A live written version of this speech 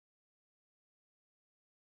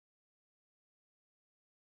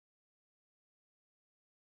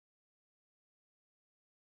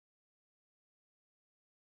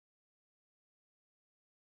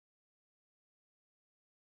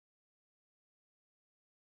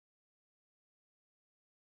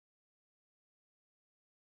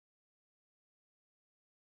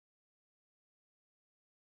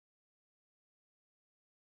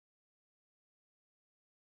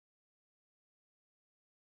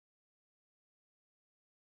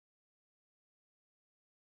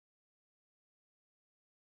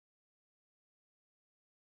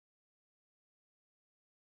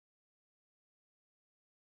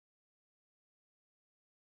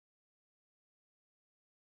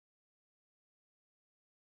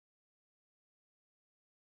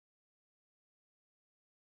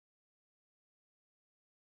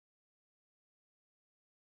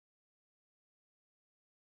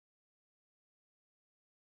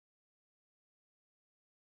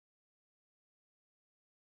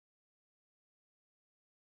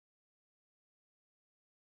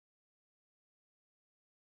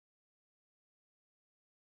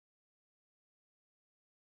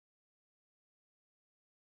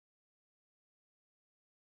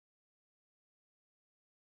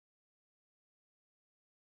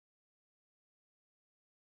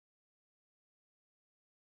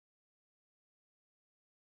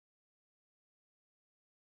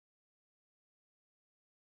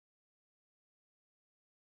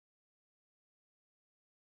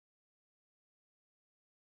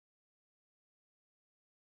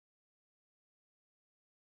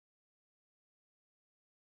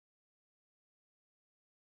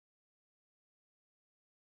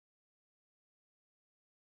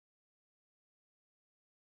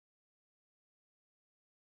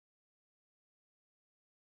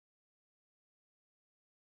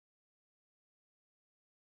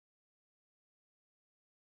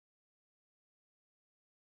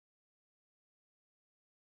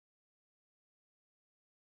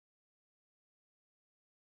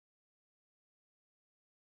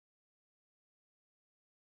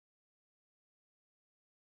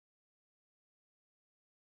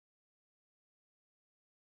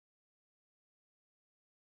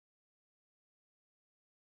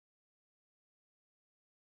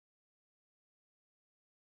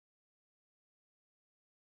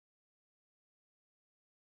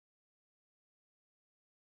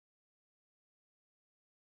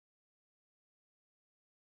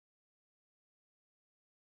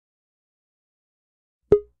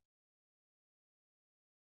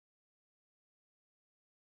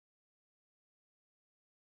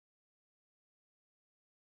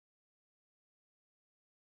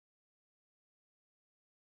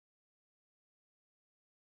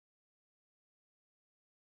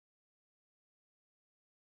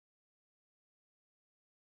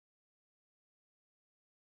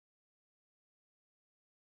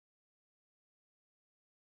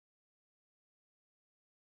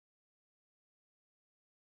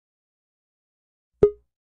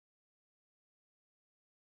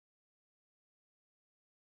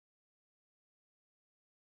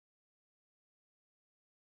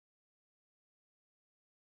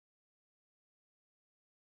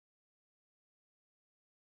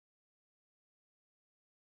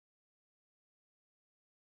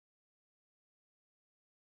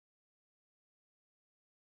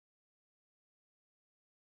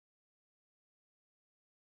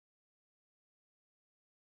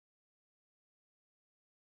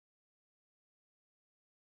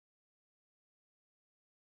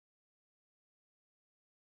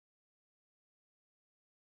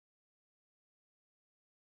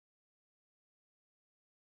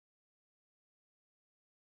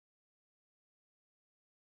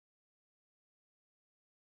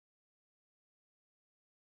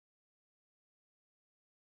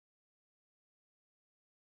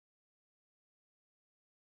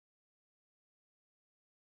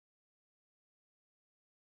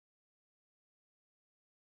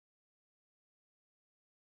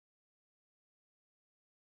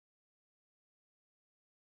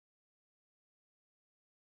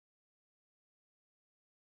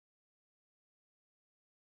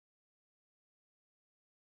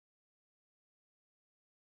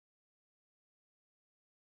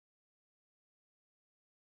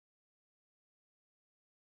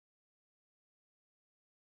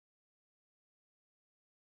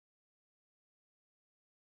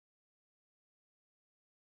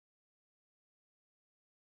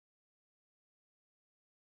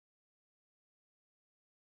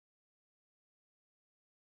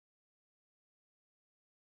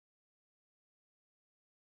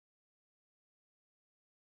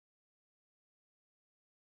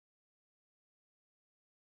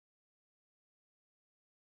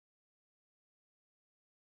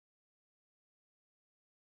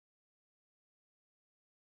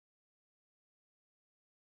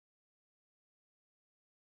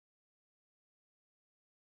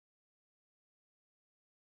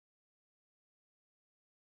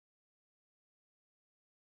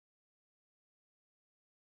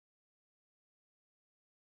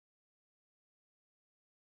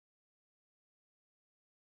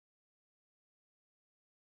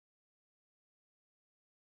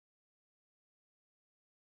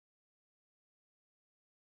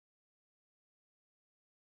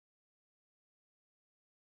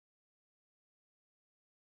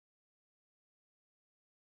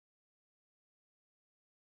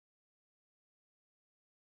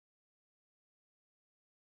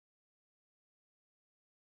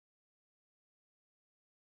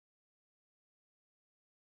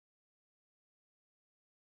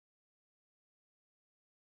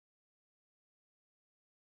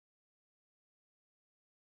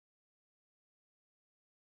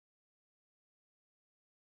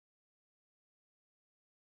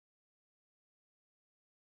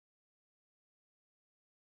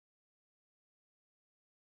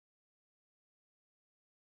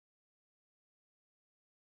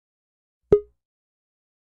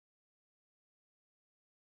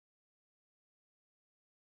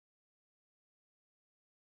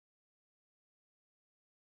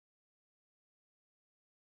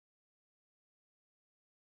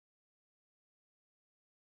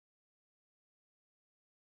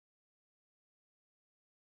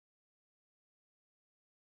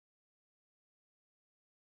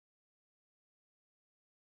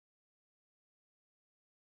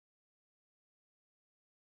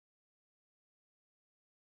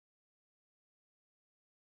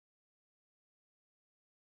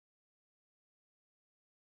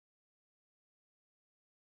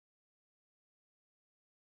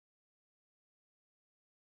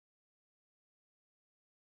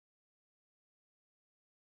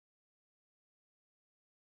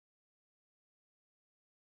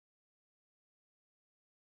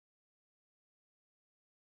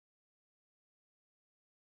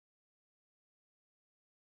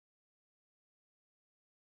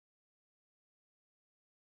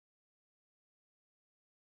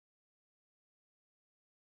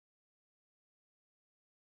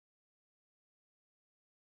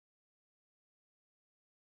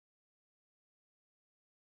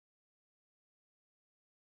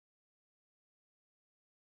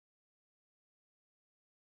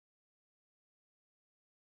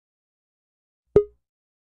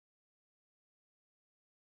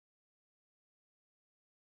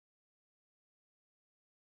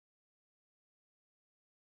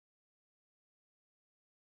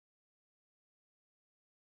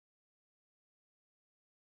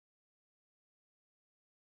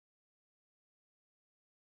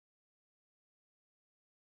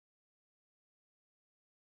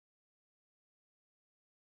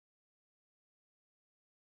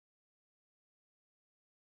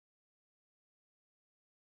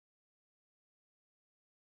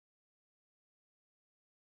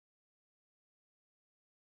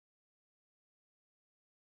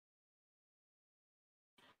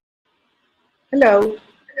Hello,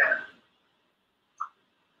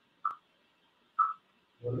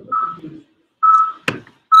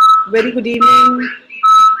 very good evening.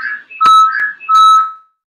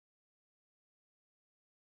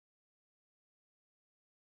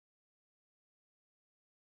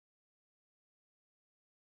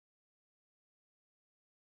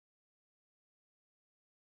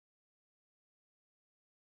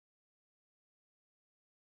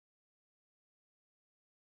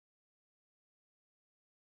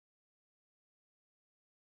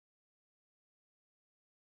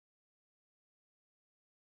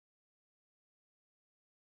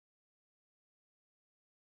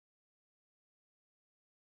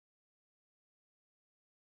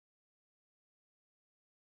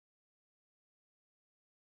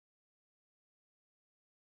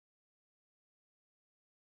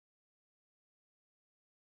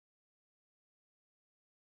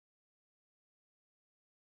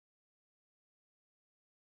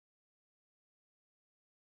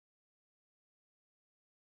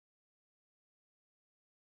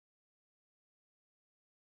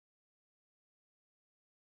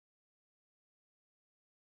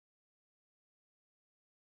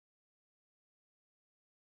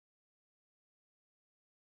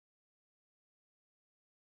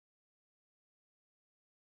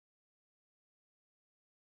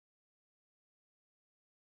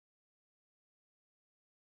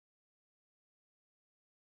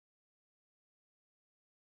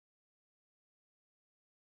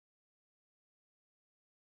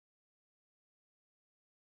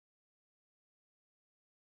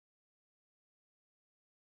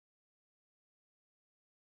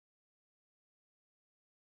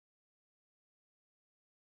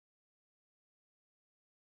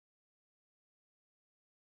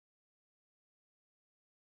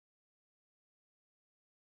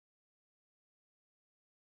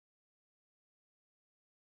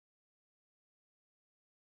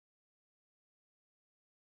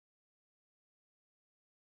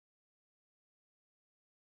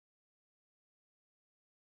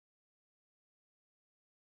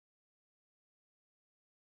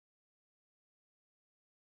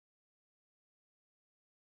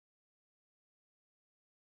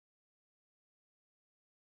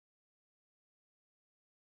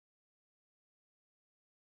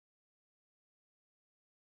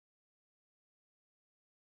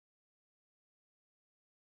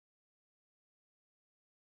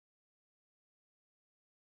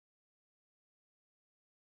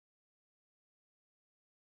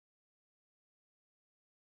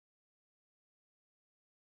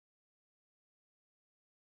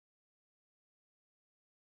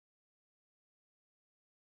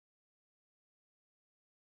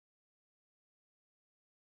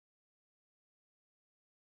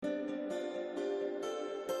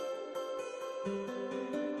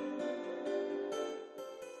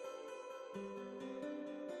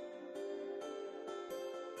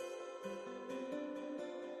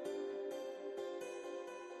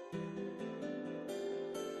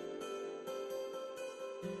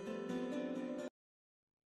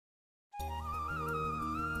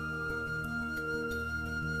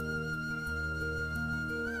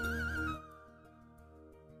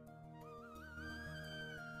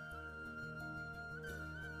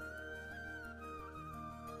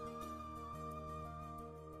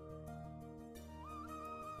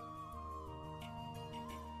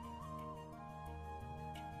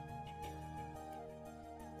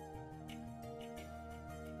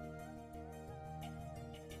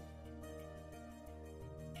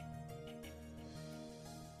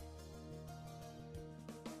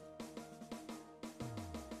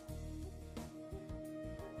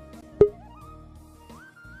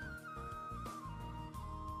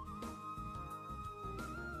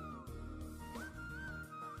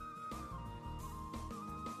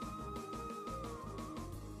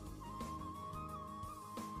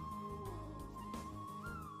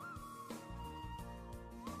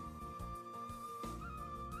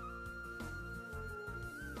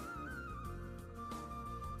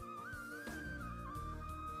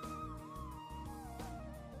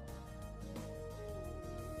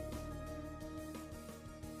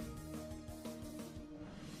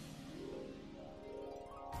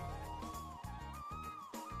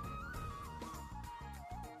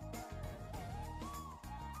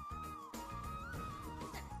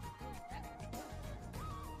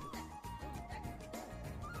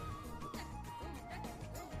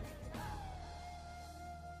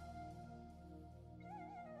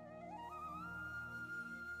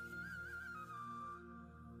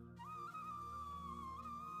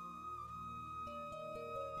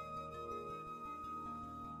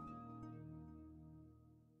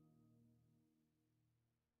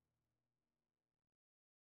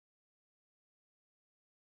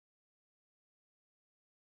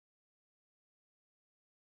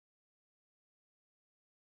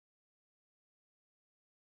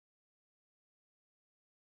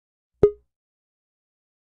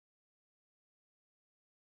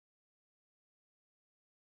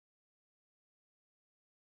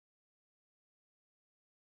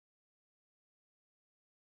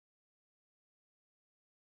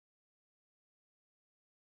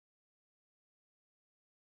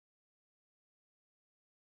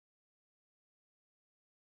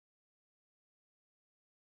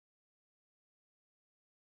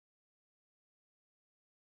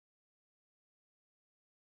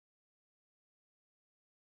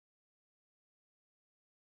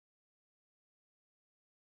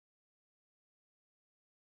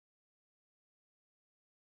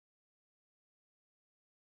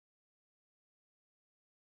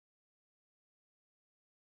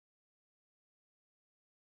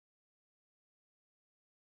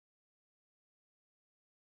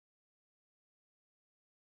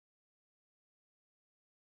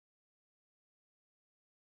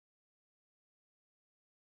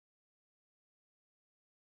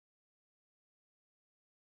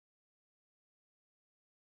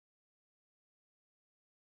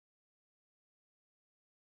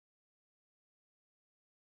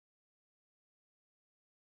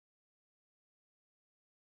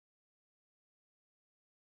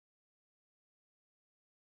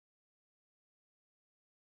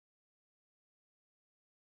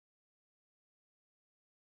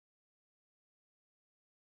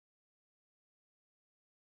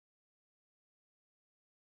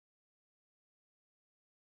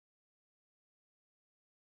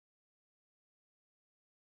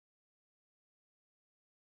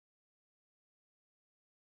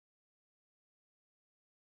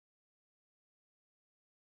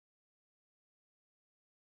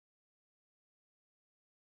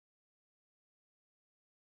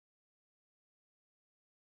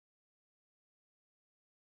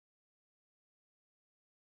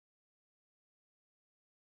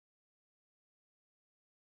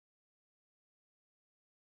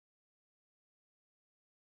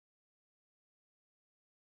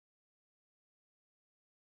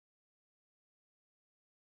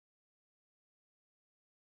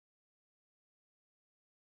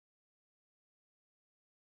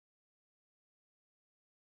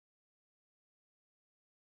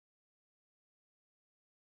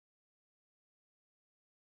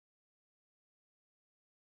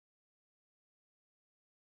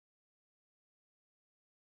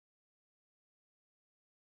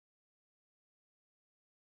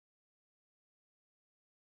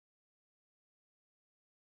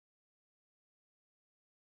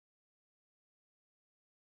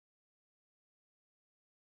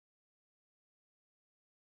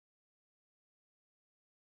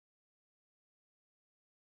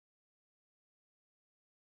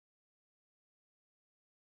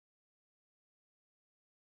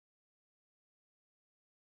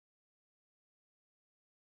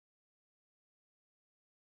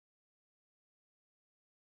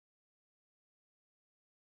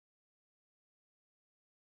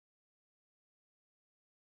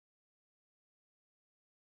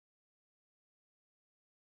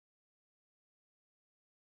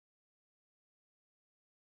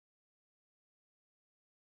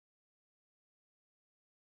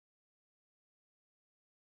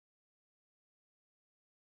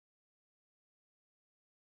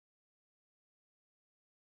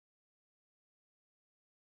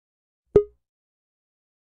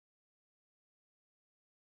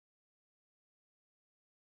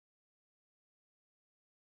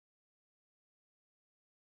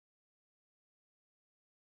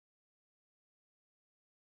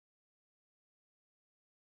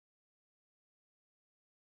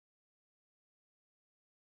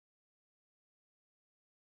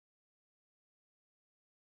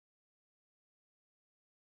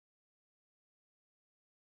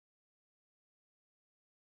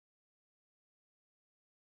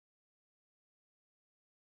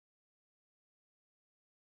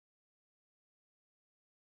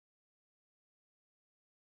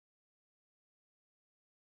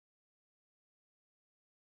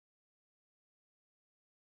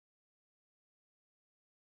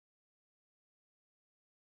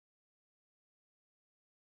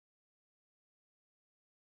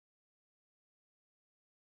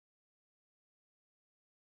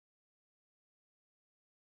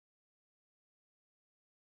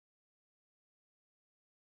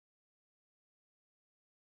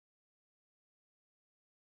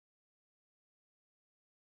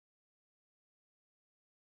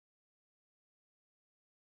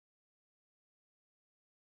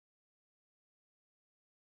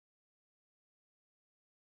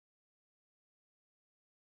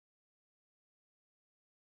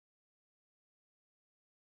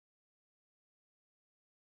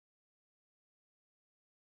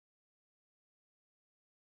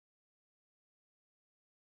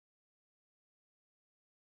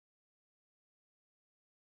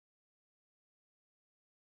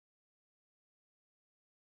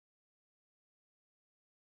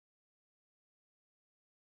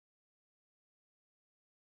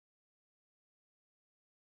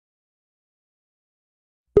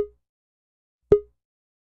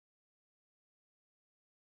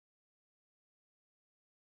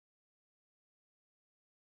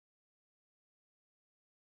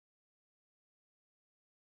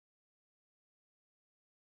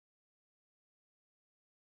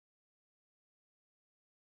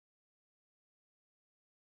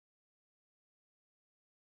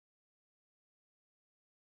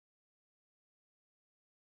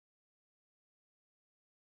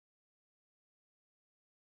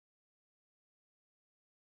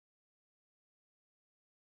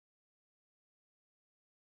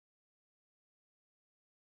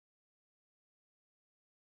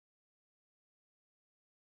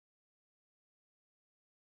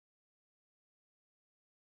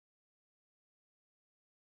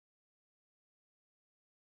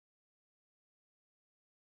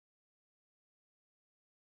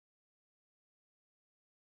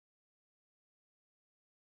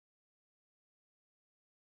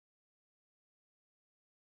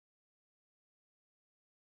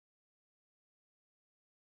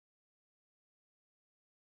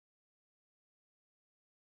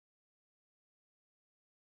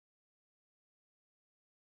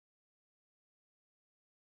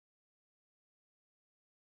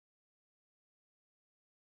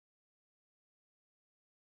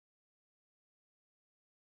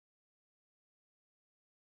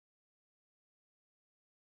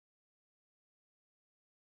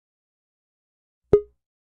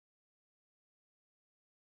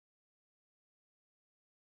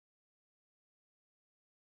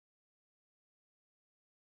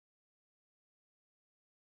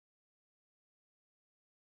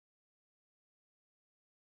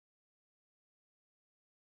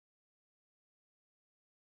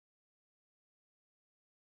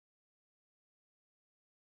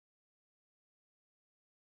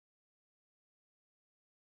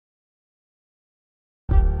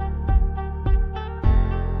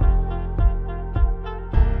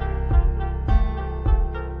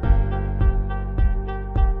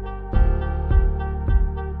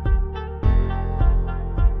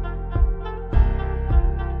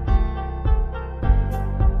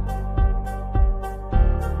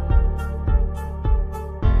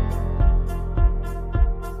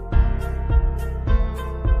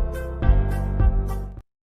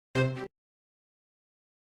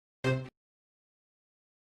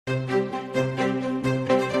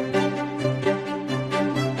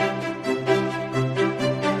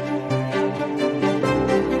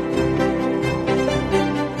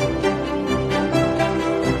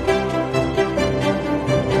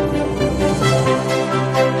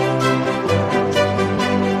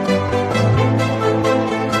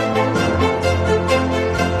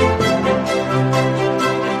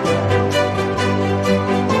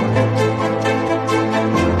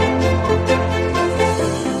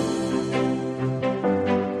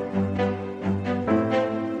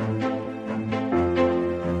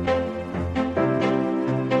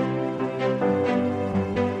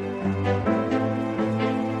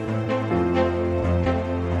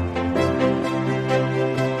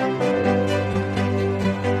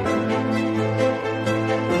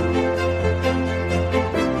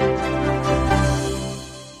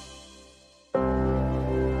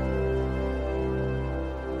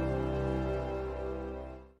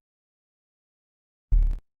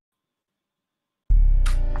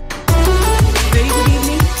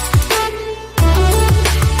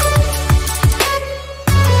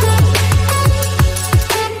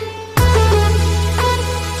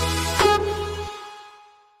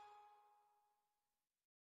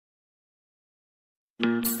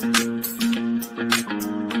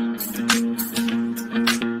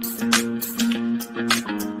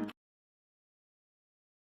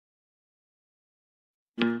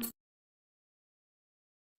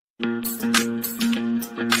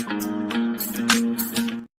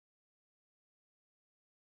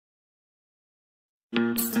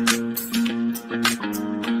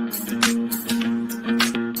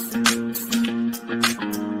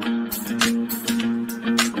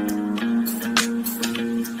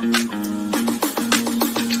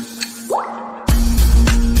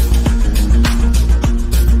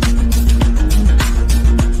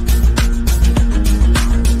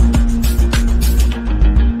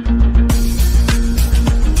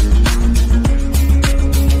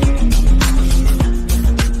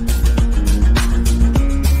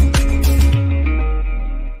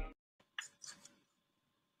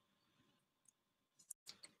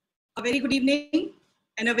 A very good evening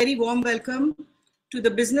and a very warm welcome to the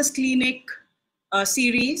Business Clinic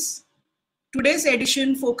series. Today's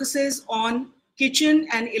edition focuses on kitchen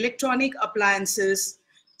and electronic appliances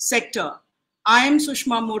sector. I am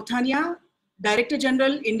Sushma Morthania, Director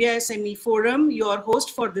General, India SME Forum, your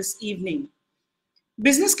host for this evening.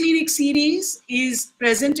 Business Clinic series is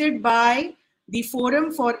presented by the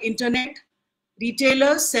Forum for Internet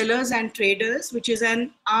Retailers, Sellers and Traders, which is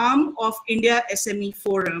an arm of India SME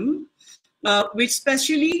Forum, which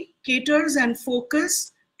specially caters and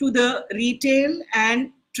focus to the retail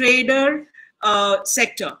and trader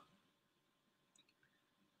sector.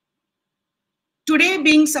 Today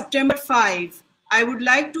being September 5, I would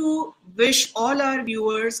like to wish all our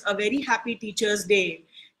viewers a very happy Teachers' Day.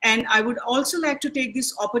 And I would also like to take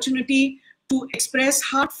this opportunity to express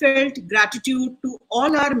heartfelt gratitude to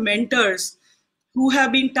all our mentors who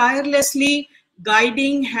have been tirelessly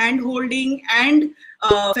guiding, hand-holding, and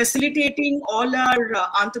facilitating all our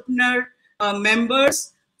entrepreneur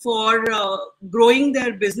members for growing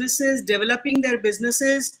their businesses, developing their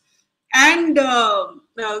businesses, and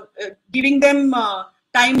giving them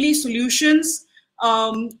timely solutions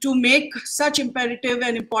to make such imperative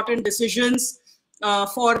and important decisions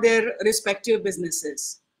for their respective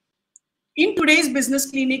businesses. In today's Business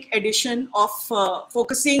Clinic edition of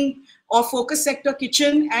Focus Sector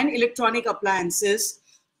Kitchen and Electronic Appliances,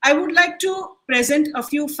 I would like to present a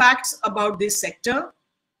few facts about this sector.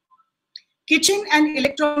 Kitchen and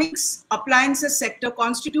electronics appliances sector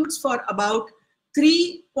constitutes for about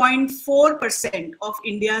 3.4% of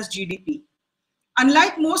India's GDP.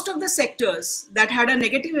 Unlike most of the sectors that had a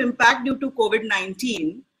negative impact due to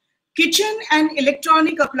COVID-19, kitchen and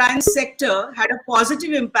electronic appliance sector had a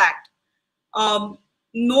positive impact.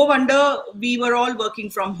 No wonder we were all working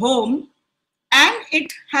from home, and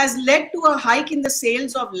it has led to a hike in the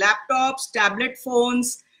sales of laptops, tablet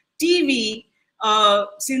phones, TV,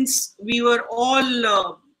 since we were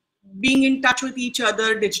all being in touch with each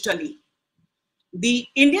other digitally. The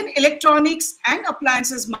Indian electronics and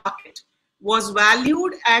appliances market was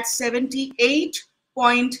valued at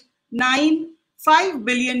 $78.95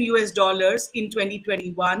 billion in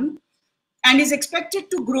 2021 and is expected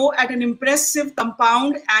to grow at an impressive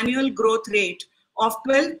compound annual growth rate of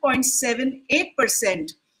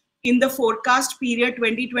 12.78% in the forecast period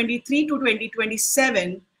 2023 to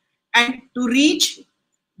 2027 and to reach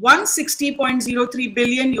 $160.03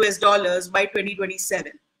 billion by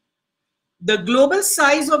 2027. The global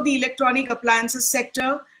size of the electronic appliances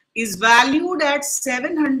sector is valued at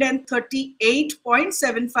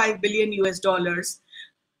 $738.75 billion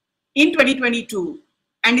in 2022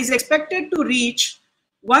 and is expected to reach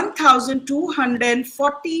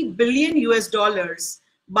 $1,240 billion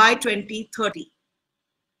by 2030.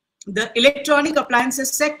 The electronic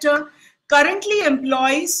appliances sector currently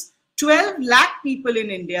employs 12 lakh people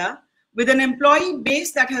in India, with an employee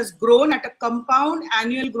base that has grown at a compound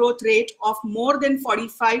annual growth rate of more than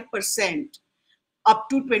 45% up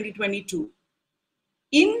to 2022.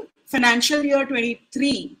 In financial year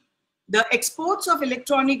 23, the exports of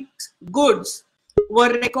electronic goods were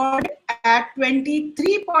recorded at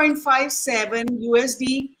 23.57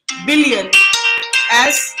 USD billion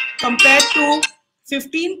as compared to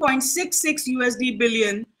 15.66 USD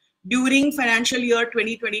billion during financial year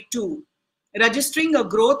 2022, registering a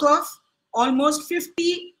growth of almost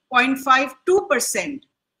 50.52%,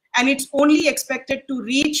 and it's only expected to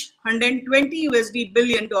reach 120 USD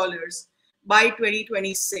billion by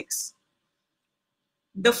 2026.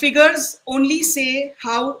 The figures only say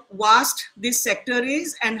how vast this sector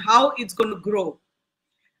is and how it's going to grow.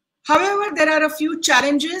 However, there are a few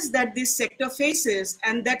challenges that this sector faces,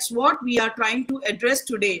 and that's what we are trying to address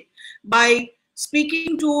today by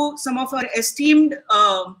speaking to some of our esteemed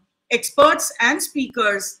experts and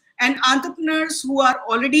speakers and entrepreneurs who are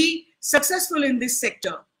already successful in this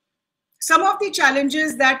sector. Some of the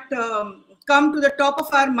challenges that come to the top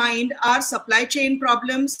of our mind are supply chain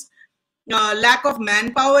problems, lack of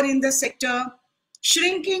manpower in the sector,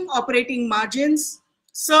 shrinking operating margins,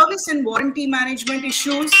 service and warranty management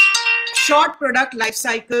issues, short product life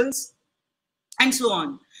cycles, and so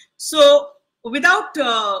on. So without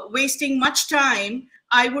wasting much time,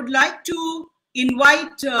 I would like to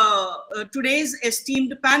invite today's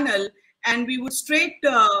esteemed panel, and we would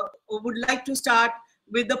like to start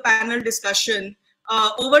with the panel discussion.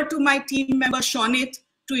 Over to my team member Shonit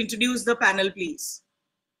to introduce the panel, please.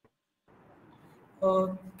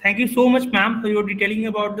 Thank you so much, ma'am, for your detailing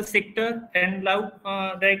about the sector, and now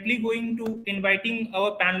directly going to inviting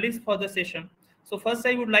our panelists for the session. So first,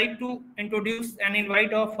 I would like to introduce and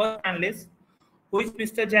invite our first panelist, who is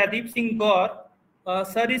Mr. Jaideep Singh Gaur.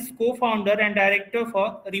 Sir is co-founder and director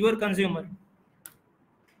for River Consumer.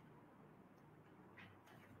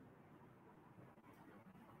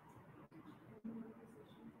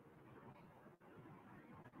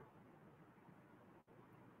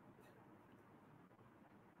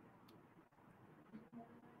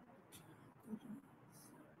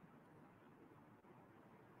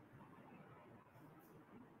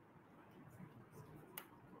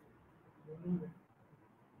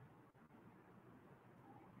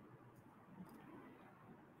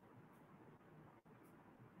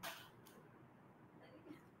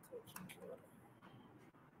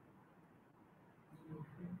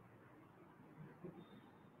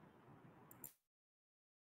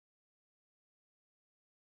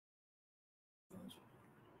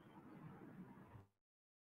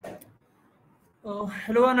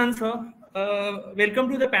 Hello, Anand sir. Welcome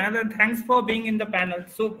to the panel and thanks for being in the panel.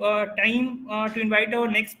 So, time to invite our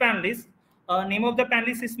next panelist. Name of the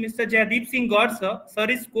panelist is Mr. Jaideep Singh Gaur sir. Sir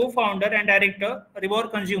is co-founder and director, River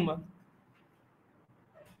Consumer.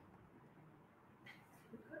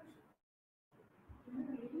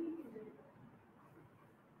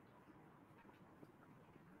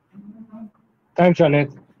 Thanks,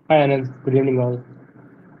 Anand. Hi, Anand. Good evening, all.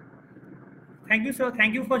 Thank you, sir.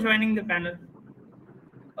 Thank you for joining the panel.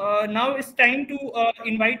 Now it's time to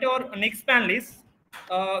invite our next panelist.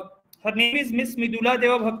 Her name is Miss Midula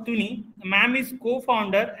Deva Bhaktuni. Ma'am is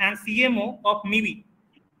co-founder and CMO of MIVI.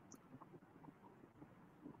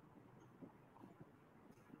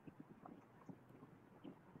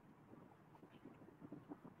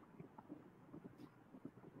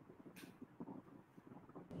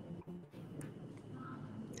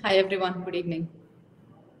 Hi everyone, good evening.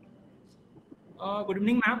 Good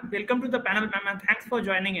evening, ma'am. Welcome to the panel, ma'am, and thanks for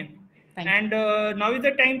joining in. Thank and now is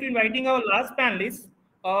the time to inviting our last panelist,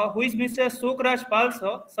 who is Mr. Sukraj Pal,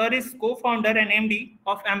 sir. Sir is co-founder and MD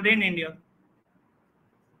of Ambrain India.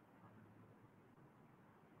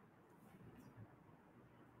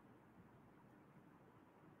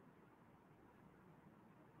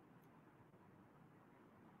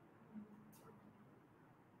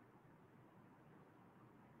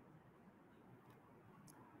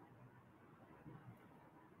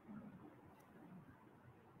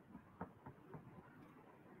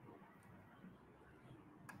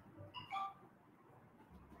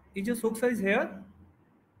 Is your Suksa is here?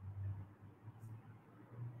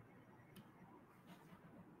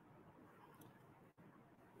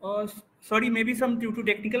 Sorry, maybe some due to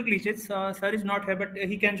technical glitches, sir is not here, but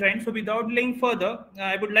he can join. So without delaying further,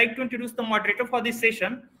 I would like to introduce the moderator for this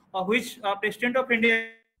session, who is President of India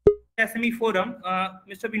SME Forum,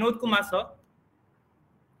 Mr. Vinod Kumar, sir.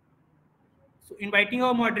 So inviting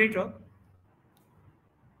our moderator.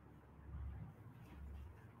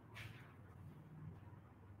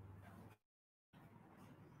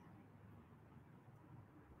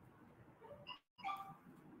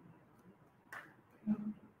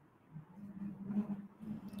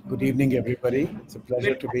 Good evening, everybody. It's a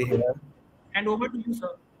pleasure to be here. And over to you, sir.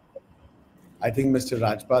 I think Mr.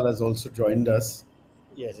 Rajpal has also joined us.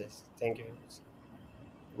 Yes. Thank you.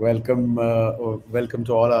 Welcome, welcome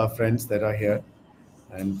to all our friends that are here.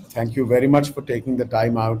 And thank you very much for taking the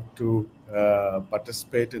time out to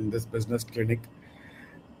participate in this business clinic.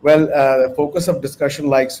 Well, the focus of discussion,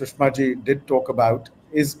 like Sushma ji did talk about,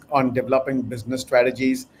 is on developing business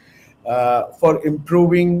strategies for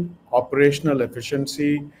improving operational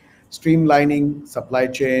efficiency, streamlining supply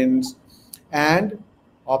chains, and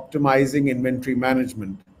optimizing inventory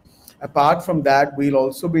management. Apart from that, we'll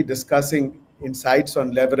also be discussing insights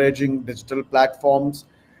on leveraging digital platforms,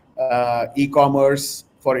 e-commerce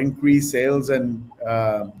for increased sales and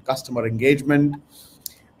customer engagement.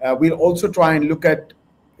 We'll also try and look at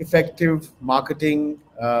effective marketing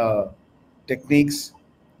techniques.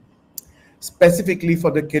 specifically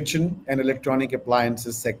for the kitchen and electronic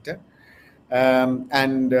appliances sector.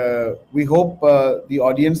 And we hope the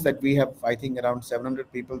audience that we have, I think around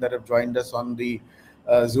 700 people that have joined us on the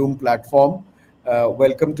Zoom platform.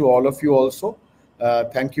 Welcome to all of you also.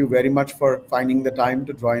 Thank you very much for finding the time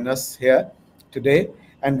to join us here today.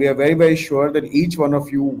 And we are very, very sure that each one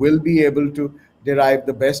of you will be able to derive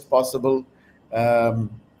the best possible, um,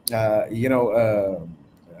 you know,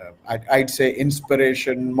 I'd say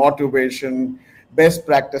inspiration, motivation, best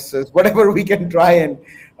practices, whatever we can try and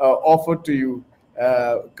offer to you,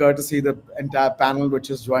 courtesy the entire panel which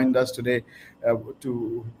has joined us today,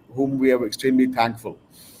 to whom we are extremely thankful.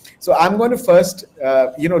 So I'm going to first,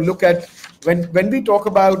 look at when we talk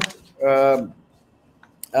about,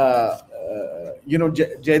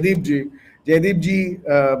 Jaideep ji. Jaideep ji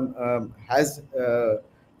has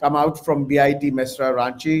come out from BIT Mesra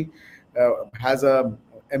Ranchi, has a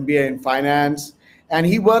MBA in finance, and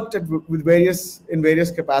he worked with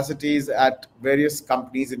various capacities at various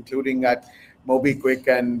companies, including at MobiKwik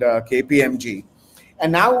and KPMG.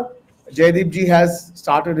 And now Jaideep ji has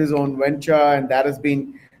started his own venture, and that has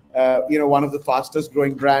been, one of the fastest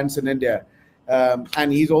growing brands in India.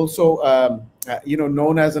 And he's also,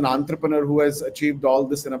 known as an entrepreneur who has achieved all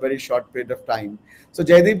this in a very short period of time. So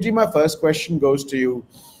Jaideep ji, my first question goes to you.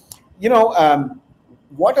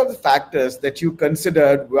 What are the factors that you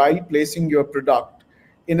considered while placing your product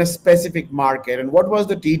in a specific market, and what was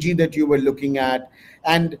the TG that you were looking at,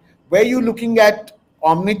 and were you looking at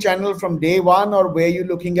omni-channel from day one, or were you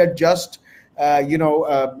looking at just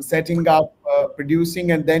setting up,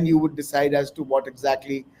 producing, and then you would decide as to what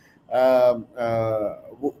exactly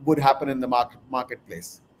would happen in the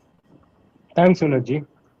marketplace? Thanks, Sunajji.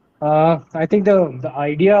 I think the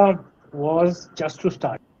idea was just to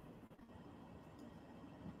start.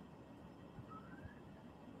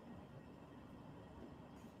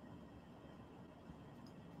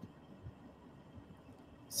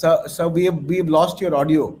 So we've lost your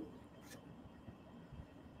audio.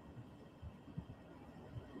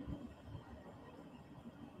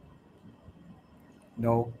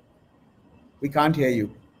 No, we can't hear you.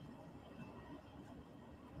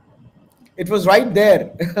 It was right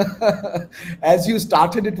there. As you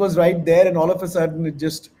started, it was right there, and all of a sudden it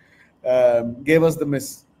just gave us the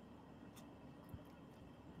miss.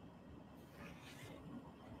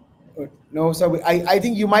 No, so I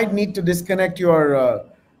think you might need to disconnect your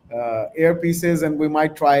earpieces, and we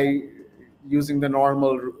might try using the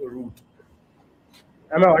normal route.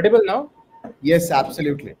 Am I audible now? Yes,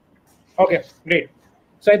 absolutely. Okay, great.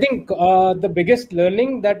 So I think the biggest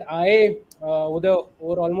learning that I,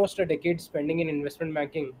 over almost a decade spending in investment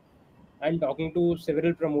banking and talking to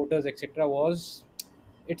several promoters, etc., was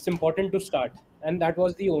it's important to start. And that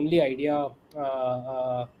was the only idea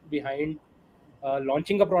behind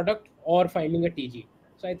launching a product or finding a TG.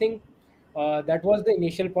 So I think that was the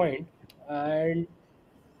initial point. And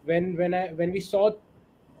when we saw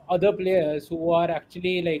other players who are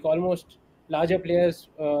actually like almost larger players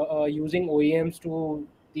using OEMs to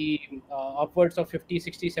the upwards of 50,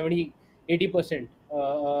 60, 70, 80%,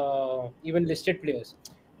 even listed players,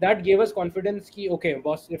 that gave us confidence ki, okay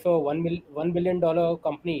boss, if a $1 billion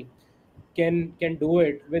company can do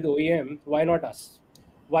it with OEM, why not us?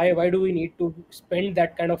 Why do we need to spend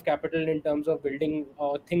that kind of capital in terms of building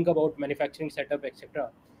or think about manufacturing setup, etc.?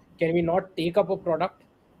 Can we not take up a product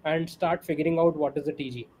and start figuring out what is the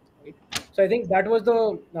TG? Right? So I think that was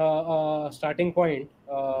the starting point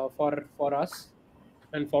for us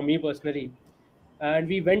and for me personally. And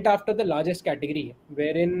we went after the largest category,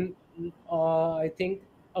 wherein I think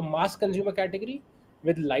a mass consumer category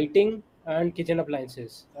with lighting and kitchen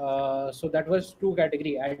appliances. So that was two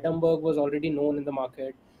category. Edinburgh was already known in the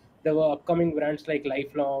market. There were upcoming brands like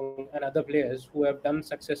Lifelong and other players who have done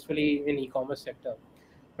successfully in e-commerce sector.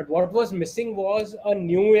 But what was missing was a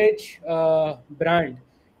new age brand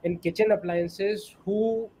in kitchen appliances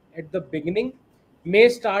who at the beginning may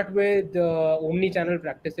start with omni-channel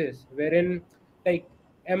practices, wherein like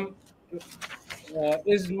am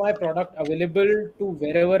is my product available to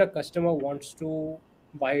wherever a customer wants to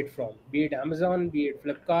buy it from, be it Amazon, be it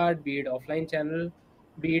Flipkart, be it offline channel,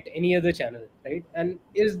 be it any other channel, right? And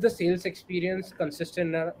is the sales experience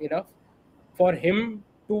consistent enough for him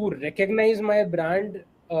to recognize my brand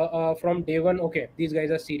from day one? Okay, these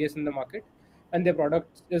guys are serious in the market and their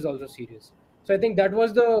product is also serious. So I think that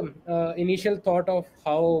was the initial thought of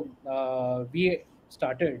how we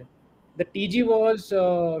started. The TG was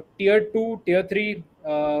tier 2, tier 3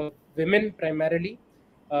 women primarily,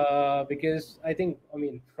 because I think, I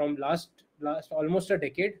mean, from last almost a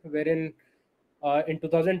decade, wherein in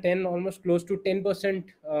 2010 almost close to 10%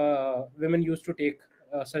 women used to take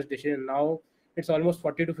such decision. Now it's almost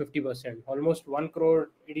 40 to 50%. Almost 1 crore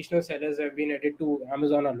additional sellers have been added to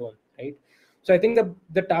Amazon alone, right? So I think the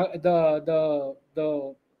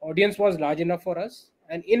audience was large enough for us,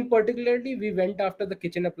 and in particularly we went after the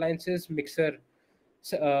kitchen appliances mixer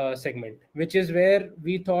segment, which is where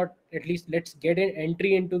we thought at least let's get an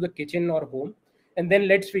entry into the kitchen or home, and then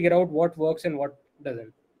let's figure out what works and what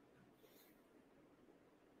doesn't.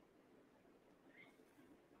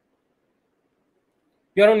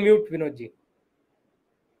 You're on mute, Vinodji.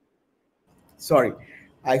 Sorry,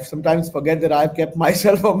 I sometimes forget that I've kept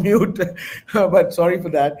myself on mute, but sorry for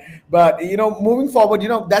that. But moving forward,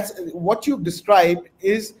 that's what you've described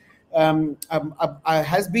is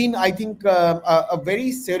has been, I think, a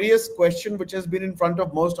very serious question which has been in front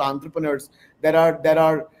of most entrepreneurs that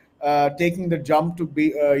are taking the jump to be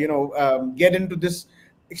get into this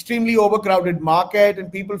extremely overcrowded market,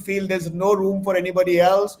 and people feel there's no room for anybody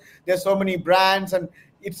else. There's so many brands, and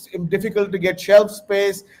it's difficult to get shelf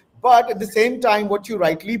space. But at the same time, what you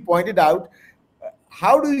rightly pointed out,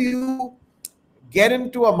 how do you get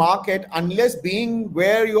into a market unless being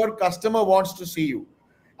where your customer wants to see you?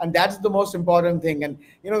 And that's the most important thing. And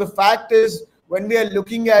the fact is, when we are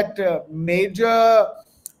looking at major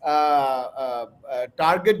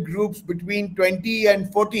target groups between 20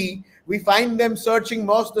 and 40, we find them searching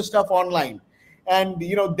most of the stuff online, and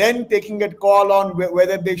then taking a call on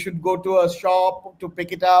whether they should go to a shop to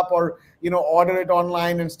pick it up or order it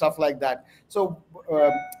online and stuff like that. So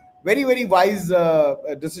very, very wise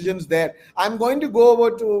decisions there. I'm going to go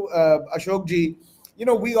over to Ashok ji.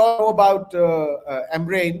 We all know about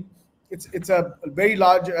Embrain. It's a very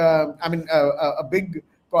large, a big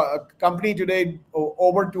company today,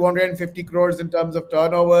 over 250 crores in terms of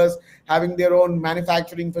turnovers, having their own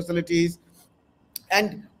manufacturing facilities,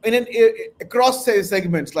 and across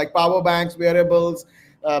segments like power banks, wearables,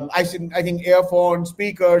 I think earphones,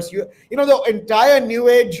 speakers, the entire new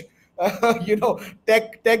age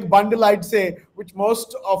tech bundle, I'd say, which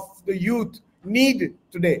most of the youth need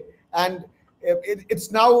today. And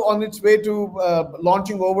it's now on its way to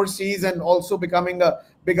launching overseas and also becoming a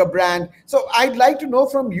bigger brand. So I'd like to know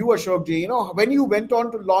from you, Ashok ji, when you went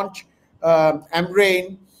on to launch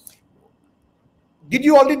Embrain, did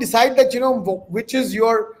you already decide that which is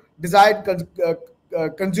your desired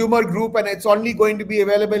consumer group and it's only going to be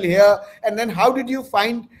available here? And then how did you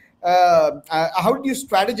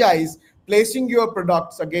strategize placing your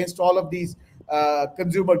products against all of these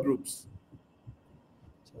consumer groups?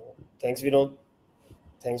 So, thanks, Vinod.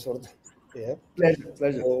 Thanks for Pleasure.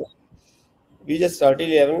 So, we just started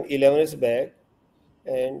 11 years back,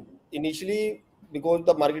 and initially, because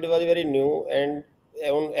the market was very new and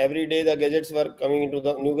every day the new gadgets were coming into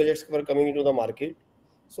the market.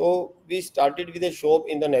 So we started with a shop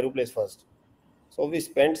in the Nehru Place first. So we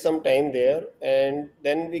spent some time there, and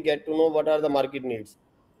then we get to know what are the market needs.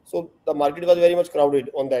 So the market was very much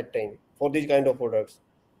crowded on that time for these kind of products.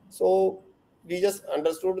 So we just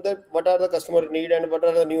understood that what are the customer need and what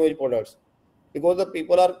are the new age products, because the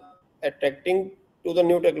people are attracting to the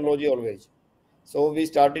new technology always. So we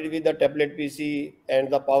started with the tablet PC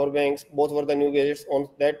and the power banks. Both were the new gadgets on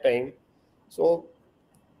that time. So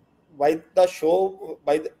from that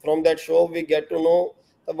show, we get to know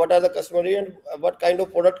what are the customer and what kind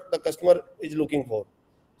of product the customer is looking for.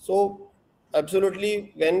 So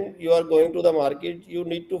absolutely, when you are going to the market, you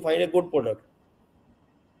need to find a good product.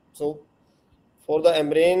 So for the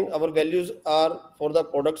Embrain, our values are for the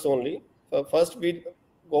products only. First, we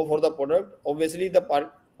go for the product. Obviously, the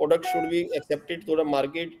product should be accepted to the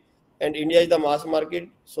market, and India is the mass market,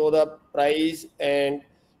 so the price and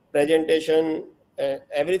presentation,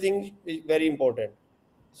 everything is very important.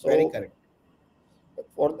 So very correct.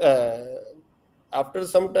 For after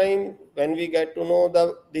some time, when we get to know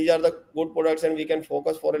these are the good products and we can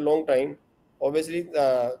focus for a long time, obviously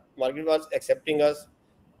the market was accepting us.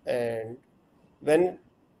 And when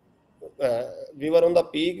we were on the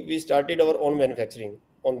peak, we started our own manufacturing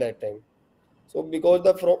on that time. So because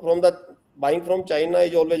from the buying from China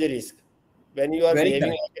is always a risk when you are Very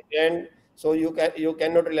behaving like a brand, so you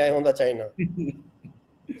cannot rely on the China.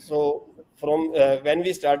 So from when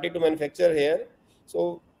we started to manufacture here,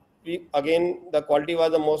 so the quality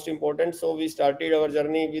was the most important. So we started our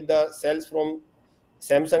journey with the cells from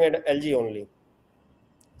Samsung and LG only.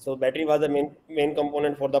 So battery was the main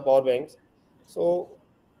component for the power banks. So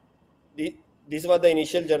this was the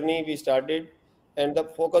initial journey we started, and the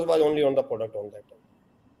focus was only on the product on that time.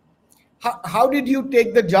 How did you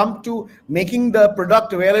take the jump to making the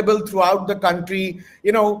product available throughout the country?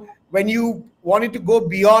 When you wanted to go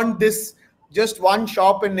beyond this just one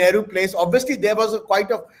shop in Nehru Place. Obviously, there was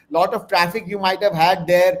quite a lot of traffic you might have had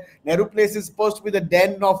there. Nehru Place is supposed to be the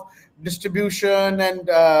den of distribution and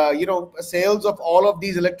sales of all of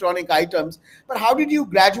these electronic items. But how did you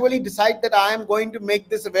gradually decide that I am going to make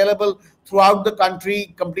this available throughout the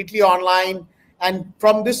country, completely online, and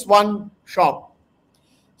from this one shop?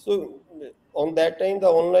 So on that time, the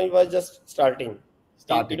online was just starting.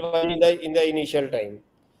 It was in the initial time.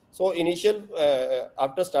 So initial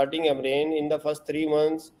after starting Amrain, in the first 3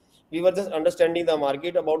 months, we were just understanding the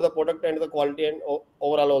market about the product and the quality and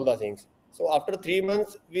overall all the things. So after 3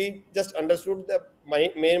 months, we just understood that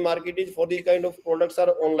my main market is for these kind of products are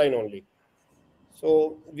online only.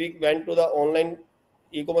 So we went to the online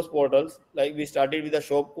e-commerce portals. Like we started with the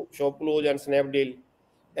Shopclose and Snapdeal,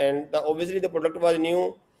 and obviously the product was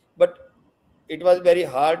new, but it was very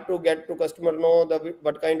hard to get to customer know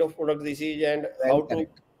what kind of product this is and how to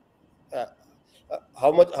uh,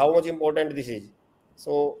 how much important this is.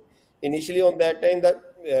 So initially on that time, the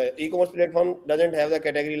e-commerce platform doesn't have the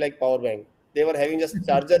category like power bank. They were having just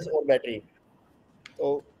chargers or battery.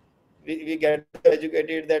 So we get them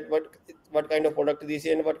educated that what kind of product this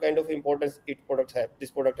is and what kind of importance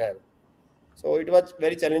this product have. So it was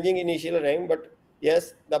very challenging initial time, but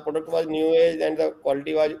yes, the product was new age and the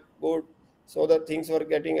quality was good. So the things were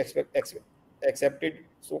getting accepted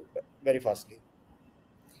so very fastly.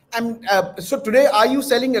 And so today, are you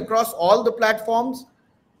selling across all the platforms?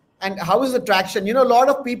 And how is the traction? A lot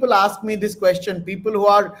of people ask me this question. People who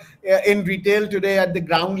are in retail today at the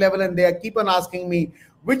ground level, and they keep on asking me,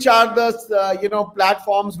 which are the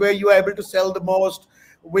platforms where you are able to sell the most,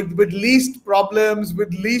 with least problems,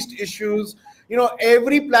 with least issues.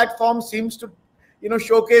 Every platform seems to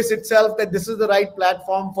showcase itself that this is the right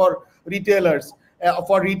platform for retailers,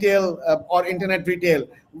 for retail or internet retail.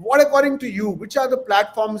 What, according to you, which are the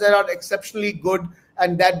platforms that are exceptionally good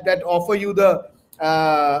and that offer you the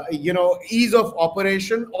ease of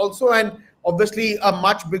operation also, and obviously a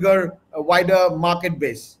much bigger, wider market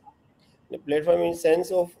base? The platform in sense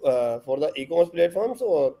of for the e-commerce platforms,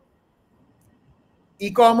 or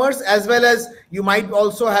e-commerce, as well as you might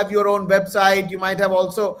also have your own website. You might have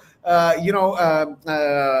also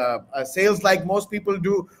sales like most people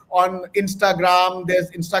do on Instagram.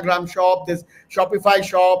 There's Instagram shop, there's Shopify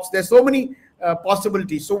shops, there's so many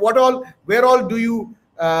possibilities. So where all do you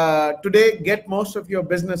today get most of your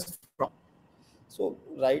business from? so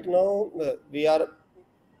right now we are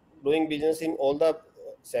doing business in all the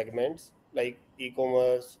segments like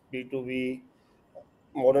e-commerce, B2B,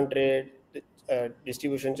 modern trade,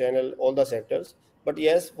 distribution channel, all the sectors. But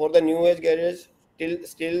yes, for the new age garage,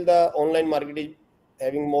 still the online market is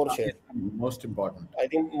having more share. Most important. I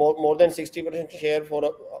think more than 60% share for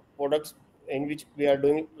products in which we are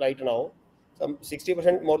doing right now. Some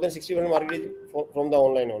 60%, more than 60% market is from the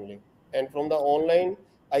online only. And from the online,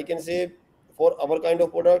 I can say for our kind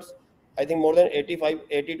of products, I think more than 80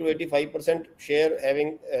 to 85% share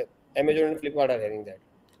having Amazon and Flipkart are having that.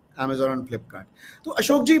 Amazon और फ्लिपकार्ट. तो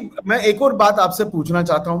अशोक जी, मैं एक और बात आपसे पूछना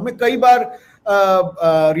चाहता हूं. मैं कई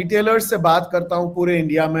बार रिटेलर्स से बात करता हूं पूरे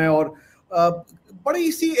इंडिया में, और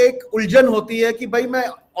बड़ी सी एक उलझन होती है कि भाई मैं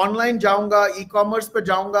ऑनलाइन जाऊंगा, ई कॉमर्स पे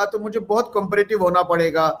जाऊंगा तो मुझे बहुत कॉम्पिटिटिव होना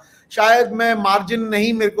पड़ेगा, शायद मैं मार्जिन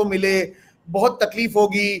नहीं मेरे को मिले, बहुत तकलीफ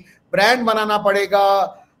होगी, ब्रांड बनाना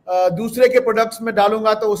पड़ेगा, दूसरे के प्रोडक्ट्स में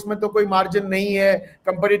डालूंगा तो उसमें तो कोई मार्जिन नहीं है,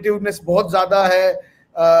 कंपेटिटिवनेस बहुत ज्यादा है,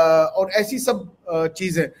 और ऐसी सब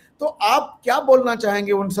चीजें. तो आप क्या बोलना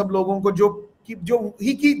चाहेंगे उन सब लोगों को जो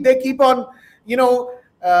दे कीप ऑन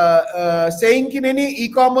सेइंग कि नहीं ई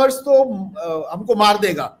कॉमर्स तो हमको मार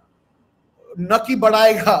देगा, न कि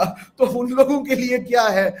बढ़ाएगा? तो उन लोगों के लिए क्या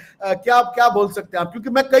है, क्या बोल सकते हैं आप? क्योंकि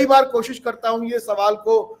मैं कई बार कोशिश करता हूं ये सवाल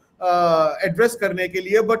को एड्रेस करने के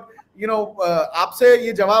लिए, बट आपसे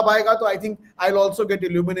ये जवाब आएगा तो I think I will also get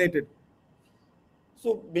illuminated.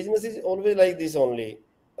 So business is always like this only.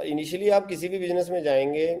 Initially आप किसी भी business में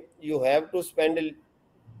जाएंगे, you have to spend a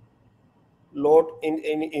lot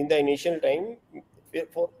in the initial time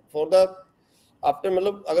for the after.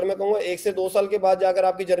 मतलब अगर मैं कहूँगा 1 से 2 साल के बाद जाकर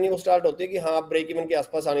आपकी जर्नी वो स्टार्ट होती है कि हाँ आप ब्रेक इवन के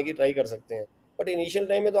आसपास आने की ट्राई कर सकते हैं. बट इनिशियल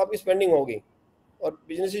टाइम में तो आपकी स्पेंडिंग होगी, और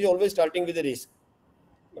business is always starting with risk.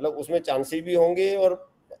 मतलब उसमें चांसेस भी होंगे और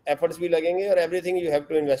एफर्ट्स भी लगेंगे, और everything you have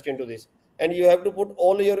to invest into this. And you have to put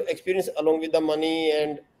all your experience along with the money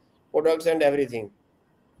and products and everything.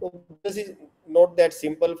 So this is not that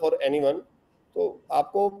simple for anyone. तो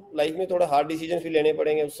आपको life में थोड़ा hard decisions भी लेने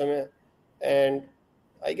पड़ेंगे उस समय. And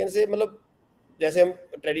I can say मतलब जैसे हम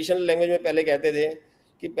ट्रेडिशनल लैंग्वेज में पहले कहते थे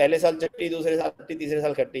कि पहले साल चट्टी, दूसरे साल खट्टी, तीसरे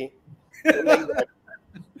साल खट्टी.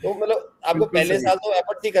 तो मतलब आपको पहले साल तो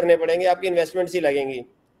एफर्ट्स ही करने पड़ेंगे, आपकी इन्वेस्टमेंट्स ही लगेंगी.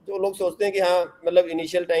 तो लोग सोचते हैं कि हाँ मतलब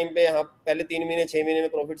इनिशियल टाइम पे हाँ पहले 3 महीने 6 महीने में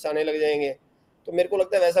प्रॉफिट्स आने लग जाएंगे, तो मेरे को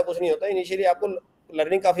लगता है वैसा कुछ नहीं होता। इनिशियली आपको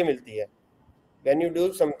लर्निंग काफ़ी मिलती है। When you do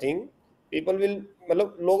something people will,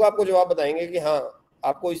 मतलब लोग आपको जवाब बताएंगे कि हाँ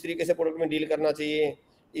आपको इस तरीके से प्रोडक्ट में डील करना चाहिए,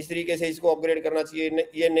 इस तरीके से इसको अपग्रेड करना चाहिए,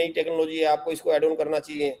 ये नई टेक्नोलॉजी है आपको इसको ऐड ऑन करना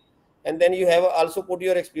चाहिए। And then you have also put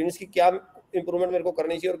your experience कि क्या इंप्रूवमेंट मेरे को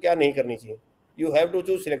करनी चाहिए और क्या नहीं करनी चाहिए। You have to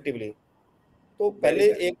choose selectively. तो पहले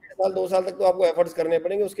 1 साल 2 साल तक तो आपको एफर्ट्स करने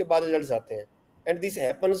पड़ेंगे, उसके बाद रिजल्ट्स आते हैं। And this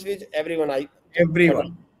happens with everyone. Everyone.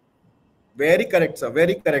 Very correct, sir.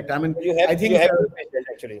 Very correct. I mean, You I have think to be patient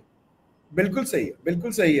actually. बिल्कुल सही है,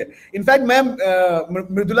 बिल्कुल सही है। इनफैक्ट मैं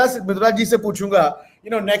मृदुला जी से पूछूंगा,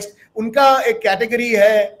 नेक्स्ट उनका एक कैटेगरी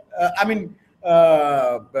है,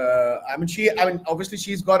 obviously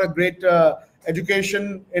she's got a great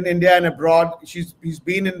education in India and abroad. She's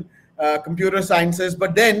been in computer sciences,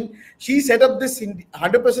 but then she set up this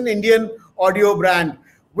 100% Indian audio brand,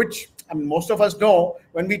 which most of us know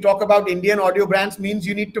when we talk about Indian audio brands means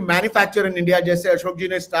you need to manufacture in India. जैसे अशोक जी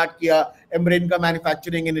ने start किया Embrain का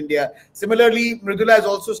manufacturing in India. Similarly, Mridula has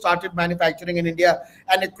also started manufacturing in India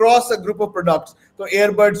and across a group of products. तो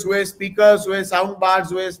earbuds हुए, speakers हुए, sound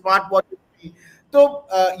bars हुए, smart watches. तो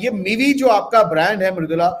ये मीवी जो आपका brand है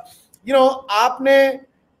मृदुला, आपने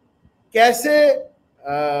कैसे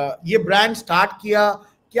ये ब्रांड स्टार्ट किया,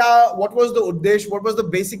 क्या what was the उद्देश्य, what was the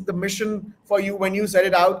basic the mission for you when you set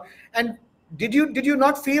it out, and did you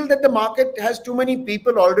not feel that the market has too many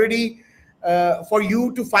people already for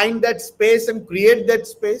you to find that space and create that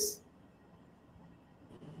space?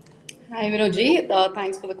 Hi, Vinodji.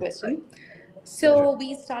 Thanks for the question. So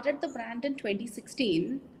we started the brand in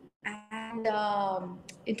 2016, and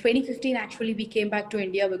in 2015, actually, we came back to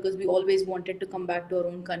India because we always wanted to come back to our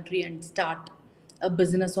own country and start a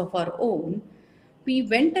business of our own. We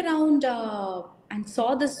went around and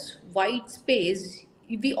saw this wide space.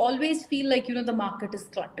 We always feel like, the market is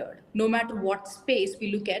cluttered. No matter what space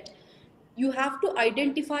we look at, you have to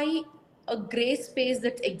identify a gray space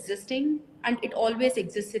that's existing, and it always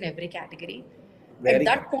exists in every category. At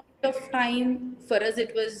that point of time, for us,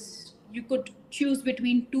 it was, you could choose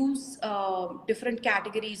between two different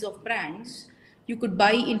categories of brands. You could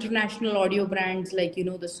buy international audio brands like,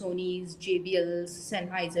 the Sonys, JBLs,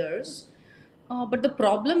 Sennheisers. But the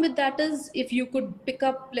problem with that is, if you could pick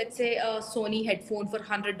up, let's say, a Sony headphone for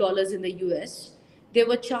 $100 in the US, they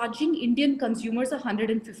were charging Indian consumers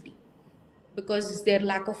 150 because their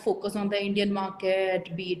lack of focus on the Indian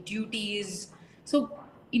market, be it duties. So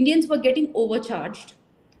Indians were getting overcharged.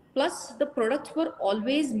 Plus, the products were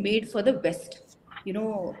always made for the West.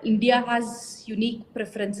 India has unique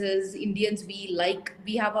preferences. Indians,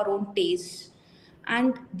 we have our own tastes.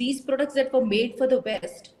 And these products that were made for the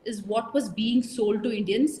West is what was being sold to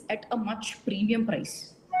Indians at a much premium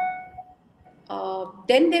price.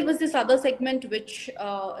 Then there was this other segment, which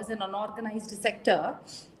is an unorganized sector,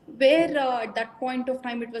 where at that point of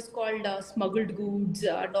time it was called smuggled goods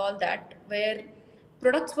and all that, where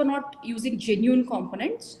products were not using genuine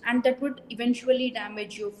components, and that would eventually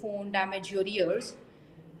damage your phone, damage your ears.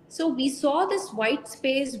 So we saw this white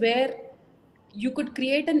space where you could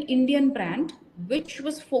create an Indian brand which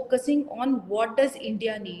was focusing on what does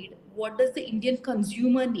India need, what does the Indian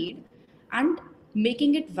consumer need, and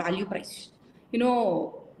making it value priced.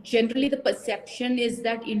 Generally the perception is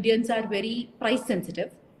that Indians are very price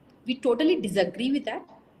sensitive. We totally disagree with that.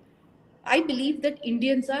 I believe that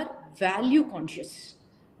Indians are value conscious.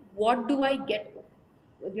 What do I get?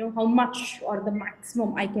 How much or the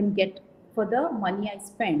maximum I can get for the money I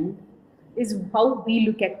spend is how we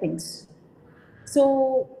look at things.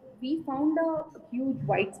 So we found a huge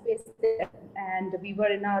white space there, and we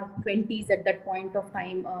were in our 20s at that point of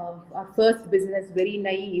time. Our first business, very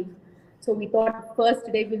naive. So we thought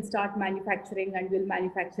first day we'll start manufacturing and we'll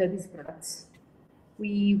manufacture these products.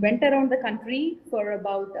 We went around the country for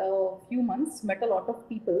about a few months, met a lot of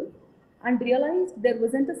people, and realized there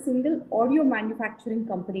wasn't a single audio manufacturing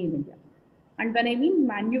company in India. And when I mean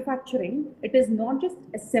manufacturing, it is not just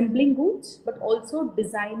assembling goods, but also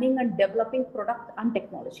designing and developing product and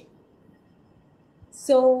technology.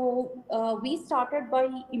 So we started by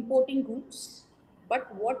importing goods,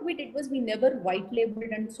 but what we did was we never white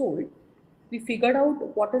labeled and sold. We figured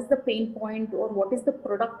out what is the pain point or what is the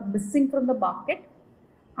product missing from the market,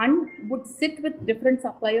 and would sit with different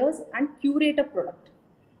suppliers and curate a product.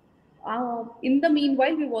 In the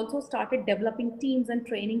meanwhile, we've also started developing teams and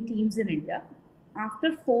training teams in India.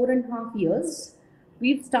 After 4.5 years,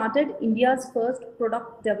 we've started India's first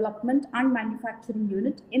product development and manufacturing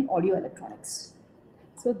unit in audio electronics.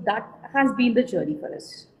 So that has been the journey for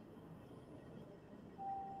us.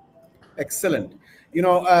 Excellent.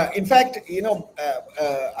 In fact,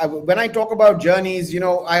 when I talk about journeys,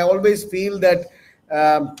 I always feel that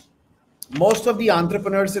most of the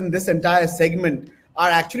entrepreneurs in this entire segment are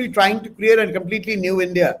actually trying to create a completely new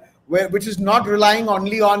India, which is not relying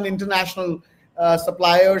only on international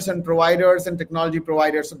suppliers and providers and technology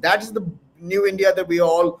providers. So that is the new India that we are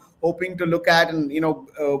all hoping to look at and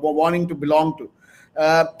wanting to belong to.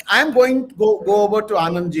 I'm going to go over to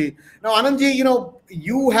Anandji. Now, Anandji,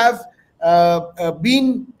 you have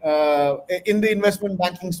been in the investment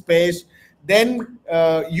banking space. Then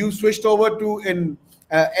you switched over to in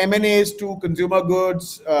M&As to consumer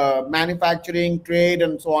goods, manufacturing, trade,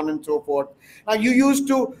 and so on and so forth. Now, you used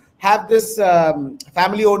to have this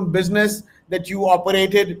family-owned business that you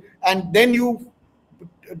operated, and then you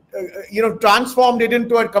transformed it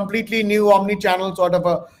into a completely new omni-channel sort of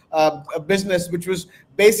a business, which was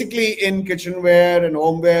basically in kitchenware and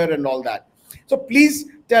homeware and all that. So please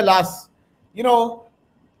tell us,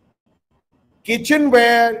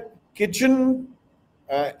 kitchenware, kitchen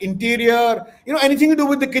interior, anything to do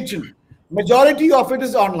with the kitchen. Majority of it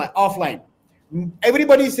is offline.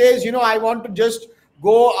 Everybody says, I want to just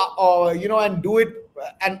go, and do it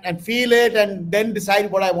and feel it and then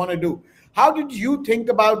decide what I want to do. How did you think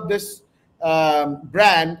about this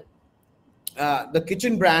brand, the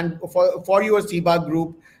kitchen brand for your SIBA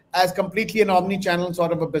group as completely an omni-channel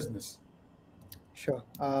sort of a business? Sure.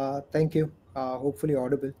 Thank you. Hopefully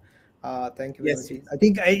audible. Thank you, Yes. Vinodji. I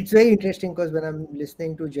think it's very interesting because when I'm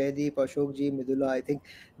listening to Jaideep, Ashokji, Midula, I think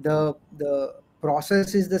the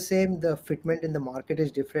process is the same. The fitment in the market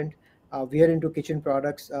is different. We are into kitchen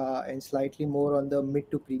products and slightly more on the mid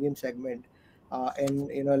to premium segment. And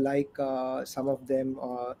like some of them,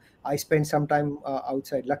 I spend some time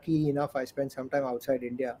outside. Lucky enough, I spend some time outside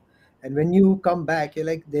India. And when you come back, you're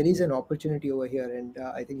like, there is an opportunity over here. And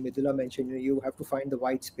I think Midula mentioned, you have to find the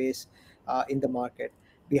white space in the market.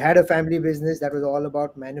 We had a family business that was all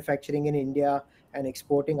about manufacturing in India and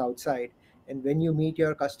exporting outside. And when you meet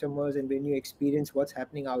your customers and when you experience what's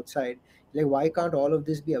happening outside, like, why can't all of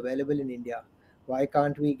this be available in India? Why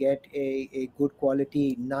can't we get a good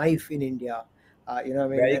quality knife in India?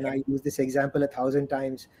 Very And I use this example 1,000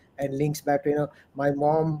 times and links back to, my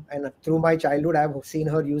mom, and through my childhood, I've seen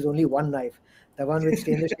her use only one knife, the one with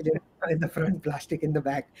stainless steel in the front, plastic in the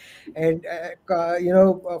back. And,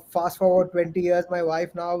 fast forward 20 years, my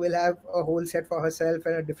wife now will have a whole set for herself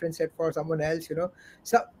and a different set for someone else,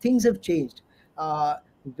 So things have changed.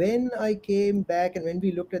 When I came back and when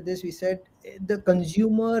we looked at this, we said the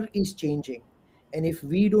consumer is changing. And if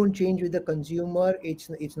we don't change with the consumer, it's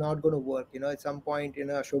not going to work. At some point,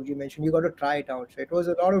 Ashokji mentioned, you got to try it out. So it was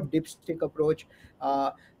a lot of dipstick approach.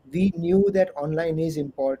 We knew that online is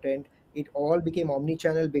important. It all became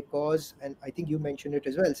omni-channel because, and I think you mentioned it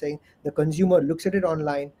as well, saying the consumer looks at it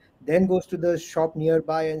online, then goes to the shop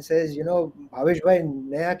nearby and says, Bhavesh bhai,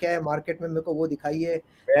 naya kya hai market mein, mere ko wo dikhaiye,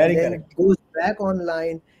 and then correct. goes back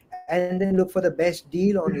online and then look for the best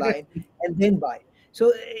deal online and then buy.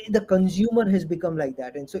 So the consumer has become like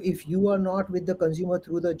that. And so if you are not with the consumer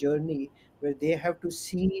through the journey where they have to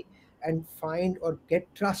see and find or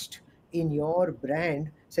get trust in your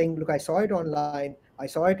brand, saying, look, I saw it online, I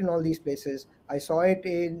saw it in all these places, I saw it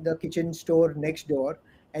in the kitchen store next door,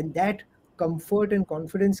 and that comfort and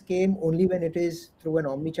confidence came only when it is through an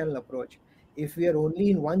omni-channel approach. If we are only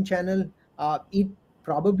in one channel, it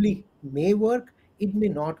probably may work, it may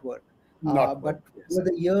not work. Not But work, yes. over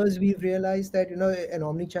the years, we've realized that an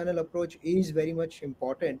omni-channel approach is very much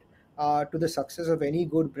important to the success of any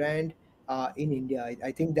good brand in India.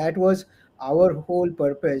 I think that was our whole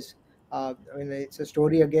purpose. It's a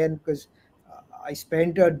story again because I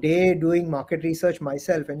spent a day doing market research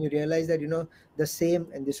myself, and you realize that the same,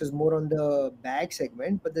 and this is more on the bag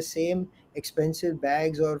segment, but the same expensive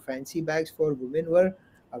bags or fancy bags for women were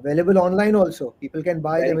available online also. People can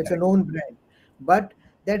buy Very them. It's a correct. known brand, but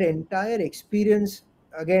that entire experience,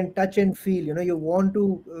 again, touch and feel, you want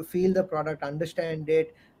to feel the product, understand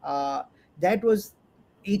it. That was,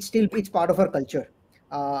 it's part of our culture,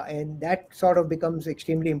 and that sort of becomes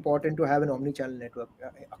extremely important to have an omni-channel network,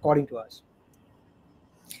 according to us.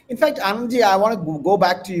 In fact, Anandji, I want to go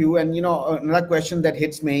back to you, and another question that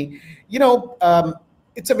hits me.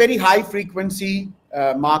 It's a very high frequency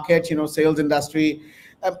market, sales industry.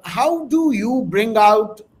 How do you bring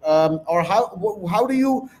out, or how do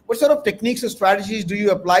you, what sort of techniques or strategies do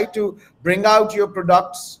you apply to bring out your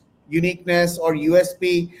products' uniqueness or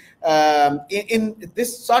USP in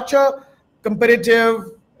this such a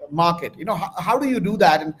competitive market? How do you do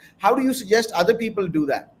that, and how do you suggest other people do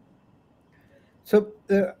that? So,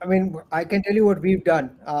 I mean, I can tell you what we've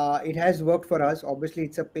done. It has worked for us. Obviously,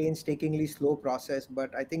 it's a painstakingly slow process,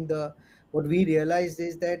 but I think the what we realized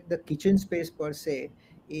is that the kitchen space per se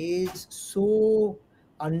is so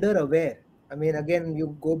under aware. I mean, again,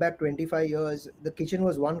 you go back 25 years, the kitchen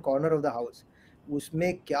was one corner of the house.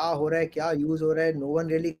 उसमें क्या हो रहा है, क्या use हो रहा है, no one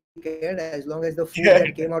really cared as long as the food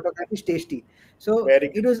that came out of that is tasty. So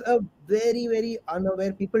it was Very a very, very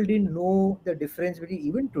unaware. People didn't know the difference between,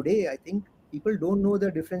 even today, I think people don't know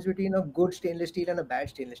the difference between a good stainless steel and a bad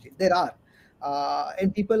stainless steel. There are,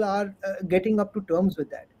 and people are getting up to terms with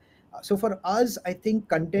that. So for us, I think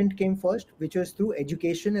content came first, which was through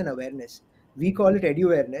education and awareness. We call it edu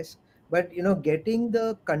awareness, but getting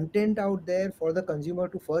the content out there for the consumer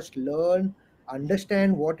to first learn,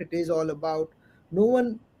 understand what it is all about. No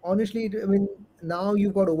one, honestly, I mean, now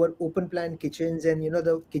you've got open plan kitchens, and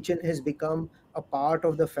the kitchen has become a part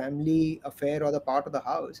of the family affair or the part of the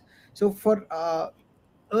house. So for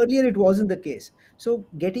earlier it wasn't the case. So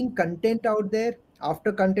getting content out there,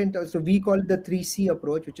 after content, so we call it the 3C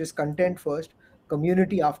approach, which is content first,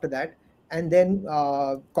 community after that, and then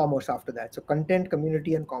commerce after that. So content,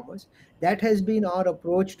 community, and commerce. That has been our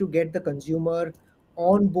approach to get the consumer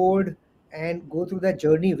on board and go through that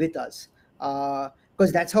journey with us.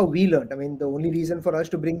 Because that's how we learned. I mean, the only reason for us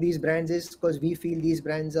to bring these brands is because we feel these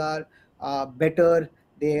brands are better.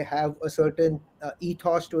 They have a certain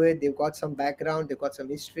ethos to it. They've got some background, they've got some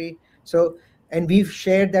history. So, and we've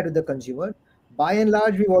shared that with the consumer. By and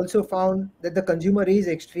large, we've also found that the consumer is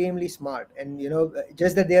extremely smart, and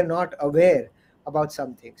just that they are not aware about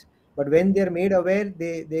some things. But when they're made aware,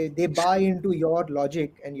 they buy into your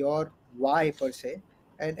logic and your why per se,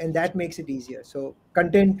 and that makes it easier. So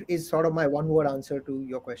content is sort of my one word answer to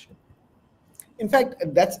your question. In fact,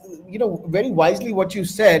 that's very wisely what you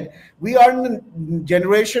said. We are in a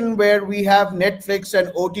generation where we have Netflix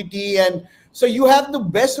and OTT, and so you have the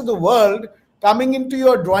best of the world coming into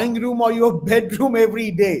your drawing room or your bedroom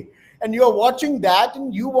every day, and you're watching that,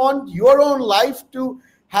 and you want your own life to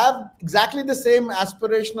have exactly the same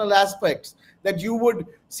aspirational aspects that you would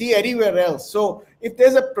see anywhere else. So if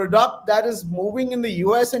there's a product that is moving in the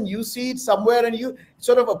US and you see it somewhere and you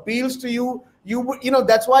sort of appeals to you, you would,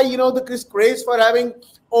 that's why this craze for having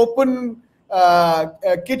open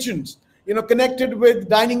kitchens, connected with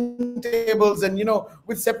dining tables, and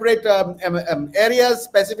with separate areas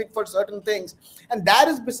specific for certain things. And that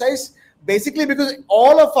is besides basically because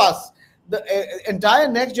all of us, the entire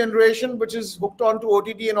next generation, which is hooked on to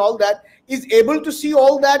OTT and all that, is able to see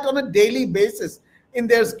all that on a daily basis in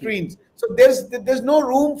their screens. So there's no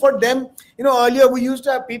room for them. Earlier we used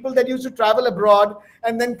to have people that used to travel abroad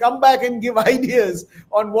and then come back and give ideas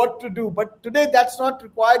on what to do. But today that's not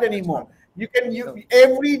required anymore. You can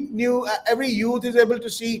every youth is able to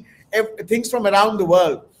see things from around the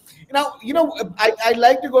world. Now, I'd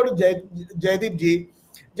like to go to Jaideep ji.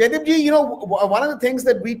 Jaideep ji, one of the things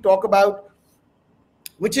that we talk about,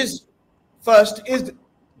 which is first is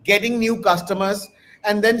getting new customers,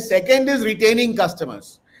 and then second is retaining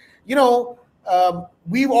customers.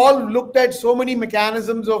 We've all looked at so many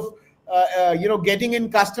mechanisms of getting in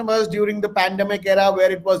customers during the pandemic era where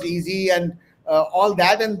it was easy and all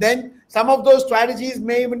that, and then some of those strategies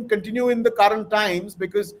may even continue in the current times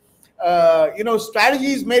because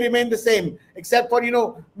strategies may remain the same, except for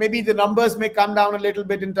maybe the numbers may come down a little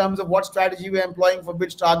bit in terms of what strategy we're employing for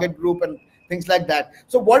which target group and things like that.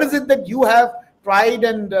 So what is it that you have tried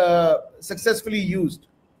and successfully used?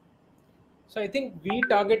 So I think we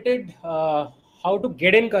targeted how to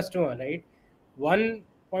get in customer, right? One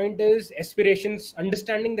point is aspirations,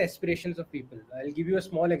 understanding the aspirations of people. I'll give you a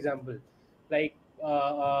small example. Like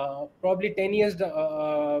probably 10 years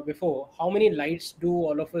before, how many lights do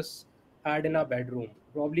all of us had in our bedroom?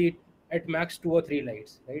 Probably at max 2 or 3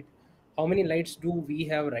 lights, right? How many lights do we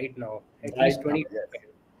have right now? At least 20. Yes.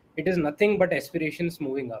 It is nothing but aspirations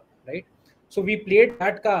moving up, right? So we played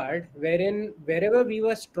that card wherein wherever we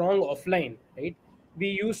were strong offline, right, we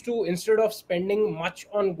used to, instead of spending much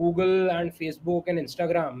on Google and Facebook and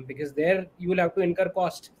Instagram, because there you will have to incur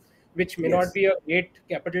cost, which may not Yes. be a great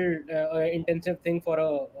capital intensive thing for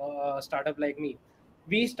a startup like me.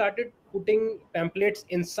 We started putting pamphlets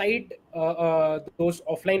inside those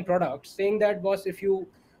offline products saying that, boss, if you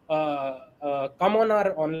come on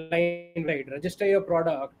our online website, register your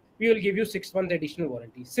product, we will give you 6 months additional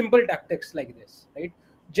warranty. Simple tactics like this, right?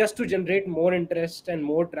 Just to generate more interest and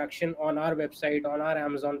more traction on our website, on our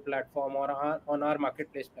Amazon platform, or on our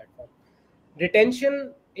marketplace platform.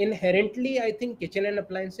 Retention inherently, I think kitchen and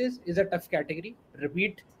appliances is a tough category.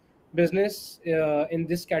 Repeat business in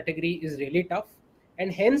this category is really tough,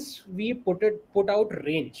 and hence we put out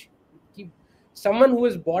range. Someone who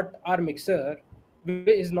has bought our mixer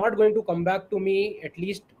is not going to come back to me at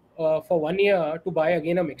least for 1 year to buy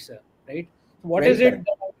again a mixer, right? So what Very is it correct.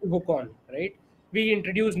 that I will hook on, right? We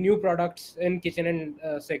introduce new products in kitchen and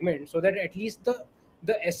segment, so that at least the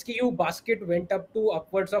SKU basket went up to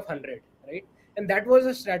upwards of 100, right? And that was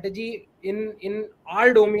a strategy in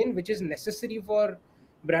our domain, which is necessary for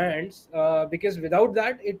brands, because without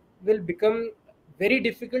that, it will become very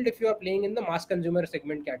difficult if you are playing in the mass consumer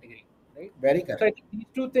segment category, right? Very So I correct. think these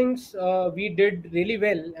two things we did really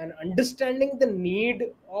well, and understanding the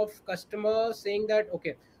need of customers, saying that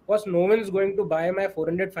okay, was no one's going to buy my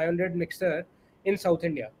 400 500 mixer in South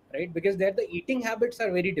India, right? Because there the eating habits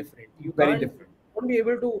are very different. You Very can't different. won't be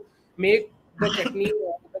able to make the chutney,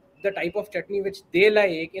 the type of chutney which they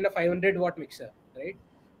like in a 500-watt mixer, right?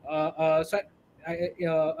 So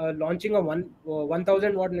launching a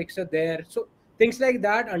 1000-watt mixer there, so things like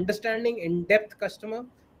that, understanding in-depth customer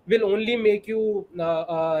will only make you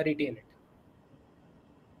retain it.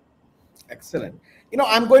 Excellent.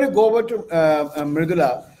 I'm going to go over to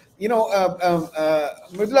Mridula.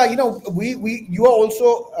 Mridula, you are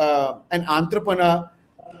also an entrepreneur,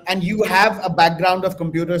 and you have a background of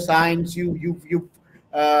computer science. You've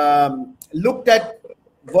looked at,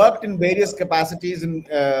 worked in various capacities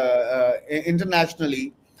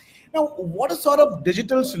internationally. Now, what sort of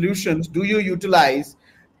digital solutions do you utilize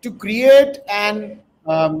to create an,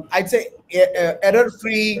 I'd say,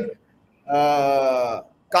 error-free uh,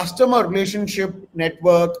 customer relationship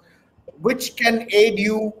network, which can aid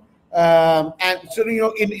you, and so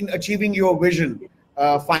in achieving your vision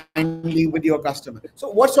finally with your customer? So,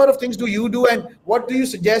 what sort of things do you do, and what do you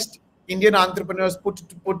suggest Indian entrepreneurs put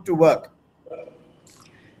to work?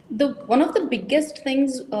 The one of the biggest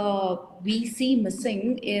things we see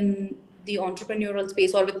missing in the entrepreneurial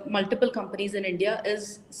space or with multiple companies in India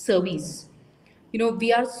is service.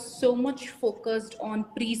 We are so much focused on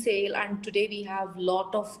pre-sale, and today we have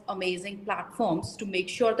lot of amazing platforms to make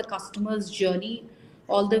sure the customer's journey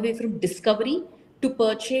all the way from discovery to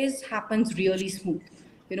purchase happens really smooth.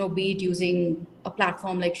 Be it using a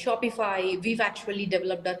platform like Shopify. We've actually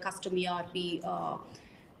developed our custom ERP,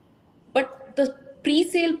 but the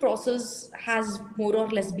pre-sale process has more or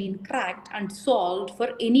less been cracked and solved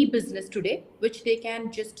for any business today, which they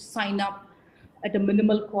can just sign up at a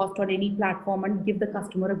minimal cost on any platform and give the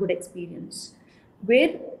customer a good experience.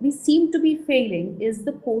 Where we seem to be failing is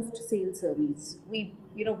the post-sale service.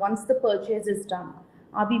 Once the purchase is done,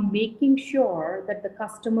 are we making sure that the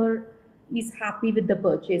customer is happy with the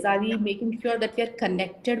purchase? Are we making sure that we are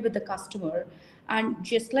connected with the customer? And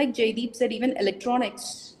just like Jaideep said, even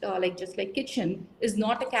electronics, like just like kitchen, is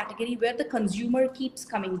not a category where the consumer keeps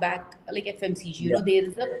coming back, like FMCG.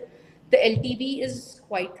 The LTV is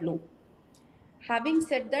quite low. Having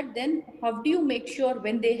said that, then how do you make sure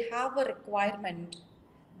when they have a requirement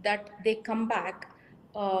that they come back?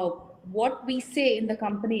 What we say in the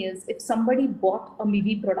company is, if somebody bought a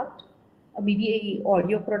MIDI product, a MIDI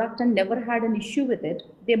audio product, and never had an issue with it,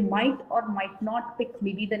 they might or might not pick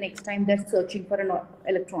MIDI the next time they're searching for an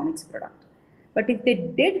electronics product. But if they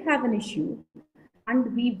did have an issue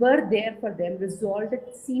and we were there for them, resolved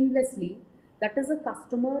it seamlessly, that is a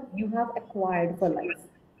customer you have acquired for life.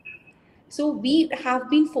 So we have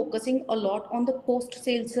been focusing a lot on the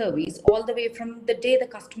post-sale service all the way from the day the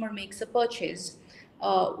customer makes a purchase.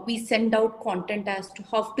 We send out content as to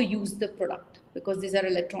how to use the product, because these are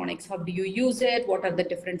electronics. How do you use it? What are the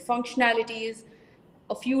different functionalities?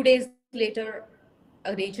 A few days later,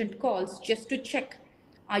 an agent calls just to check,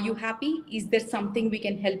 are you happy? Is there something we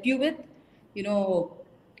can help you with? You know,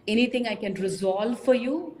 anything I can resolve for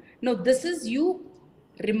you? No, this is you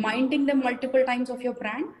reminding them multiple times of your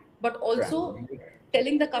brand, but also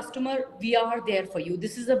telling the customer, we are there for you.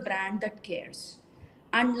 This is a brand that cares.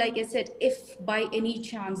 And like I said, if by any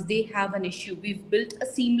chance they have an issue, we've built a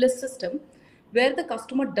seamless system where the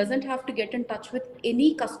customer doesn't have to get in touch with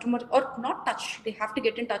any customer, or not touch, they have to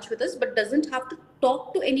get in touch with us, but doesn't have to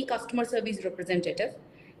talk to any customer service representative.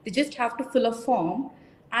 They just have to fill a form,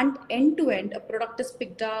 and end to end, a product is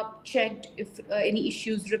picked up, checked, if any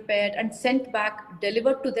issues repaired, and sent back,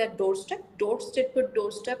 delivered to their doorstep to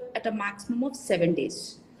doorstep at a maximum of 7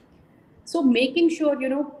 days. So making sure,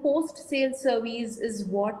 post sale service is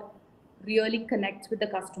what really connects with the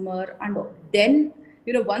customer. And then,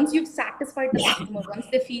 once you've satisfied the customer, once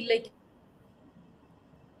they feel like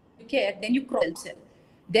you care, then you cross sell.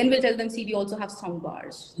 Then we'll tell them, see, we also have sound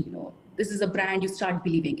bars. This is a brand you start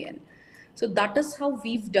believing in. So that is how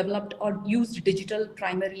we've developed or used digital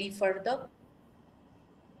primarily for the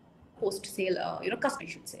post sale, customer experience, I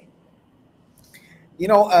should say.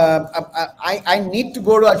 I need to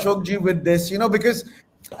go to Ashokji with this, because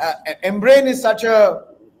Embrain is such a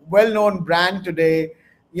well-known brand today.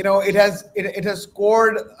 It has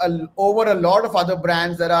scored over a lot of other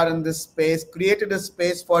brands that are in this space, created a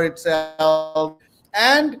space for itself,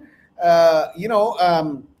 and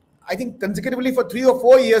I think consecutively for 3 or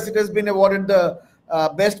 4 years it has been awarded the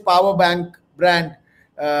best power bank brand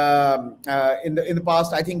in the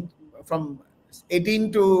past. I think from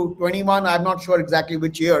 18 to 21. I'm not sure exactly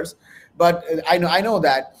which years, but I know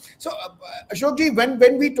that. So, Ashokji,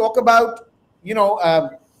 when we talk about you know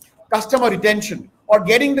customer retention or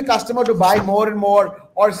getting the customer to buy more and more,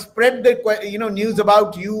 or spread the news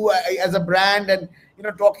about you as a brand, and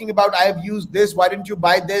talking about, I have used this, why didn't you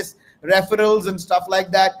buy this, referrals and stuff like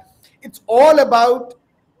that. It's all about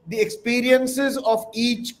the experiences of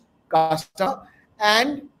each customer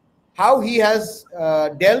and how he has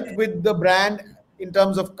dealt with the brand in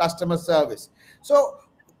terms of customer service. So,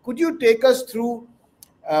 could you take us through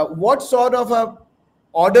what sort of a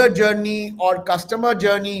order journey or customer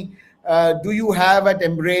journey do you have at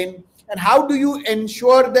Embrain, and how do you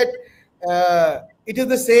ensure that it is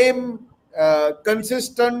the same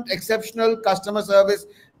consistent, exceptional customer service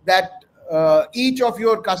that each of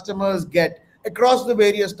your customers get across the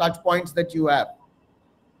various touch points that you have?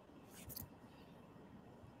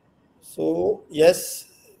 So yes,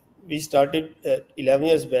 we started 11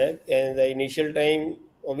 years back, and the initial time,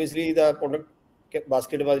 obviously, the product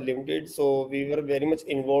basket was limited, so we were very much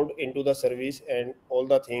involved into the service and all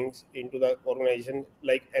the things into the organization,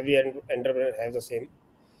 like every entrepreneur has the same.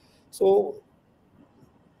 So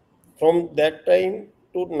from that time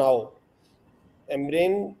to now,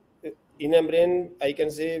 Embrain, in Embrain, I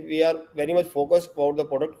can say we are very much focused about the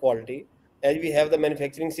product quality, as we have the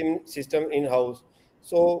manufacturing system in house.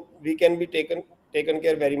 So we can be taken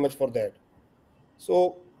care very much for that.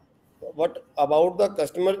 So what about the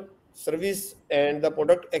customer service and the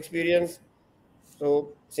product experience?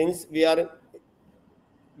 So since we have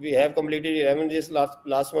completed 11 days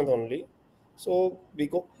last month only. So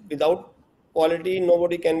because without quality,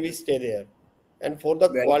 nobody can be stay there. And for the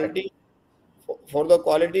Very correct. quality, for the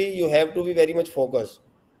quality, you have to be very much focused.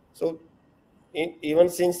 So even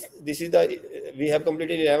since this is the we have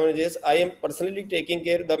completed 11 days, I am personally taking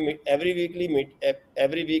care the every weekly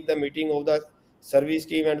every week the meeting of the service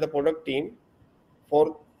team and the product team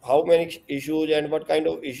for how many issues and what kind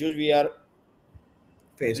of issues we are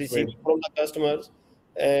Faced with. receiving from the customers,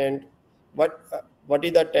 and what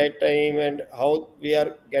is the tag time and how we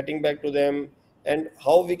are getting back to them, and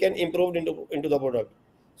how we can improve into the product.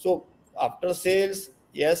 So after sales,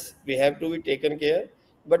 yes, we have to be taken care,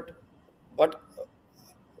 but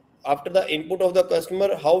after the input of the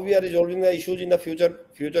customer, how we are resolving the issues in the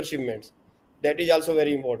future shipments, that is also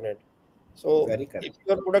very important. So Very if correct.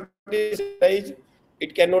 your product is stabilized,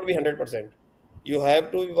 it cannot be 100%. You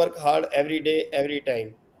have to work hard every day, every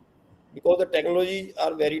time, because the technologies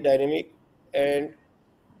are very dynamic, and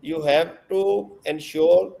you have to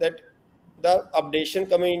ensure that the updation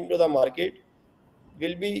coming into the market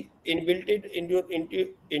will be inbuilt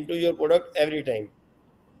into your product every time.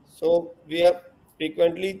 So we are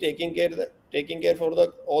frequently taking care for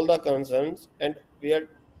the all the concerns, and we are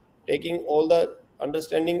taking all the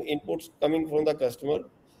understanding inputs coming from the customer.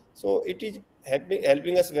 So it is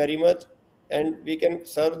helping us very much, and we can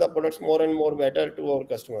serve the products more and more better to our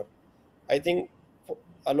customer. I think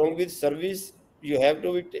along with service, you have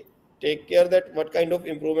to take care that what kind of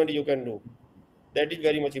improvement you can do. That is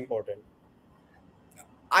very much important.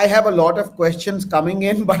 I have a lot of questions coming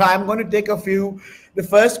in, but I'm going to take a few. The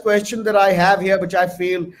first question that I have here, which I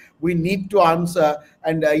feel we need to answer,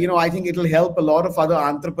 and I think it'll help a lot of other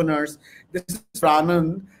entrepreneurs. This is from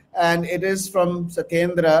Anand, and it is from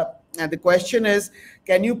Satyendra. And the question is,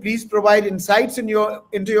 can you please provide insights into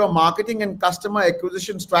your marketing and customer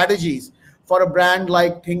acquisition strategies for a brand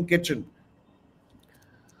like Think Kitchen?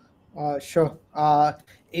 Sure.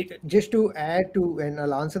 Just to add to, and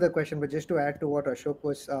I'll answer the question, but just to add to what Ashok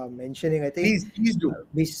was mentioning, I think Please do.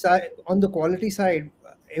 beside on the quality side,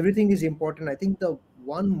 everything is important. I think the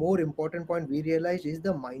one more important point we realized is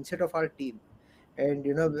the mindset of our team. And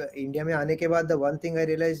India mein aane ke baad, the one thing I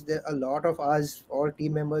realized that a lot of us, all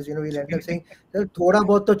team members, we'll end up saying, "Sir, thoda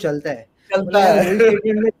bahut to chalta hai." चलता मतलब यार है वही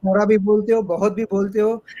statement में थोड़ा भी बोलते हो, बहुत भी बोलते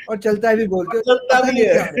हो, और चलता भी बोलते हो, चलता पता भी नहीं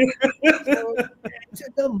क्या है. है.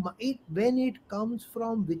 So when it comes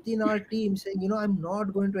from within our team saying, I'm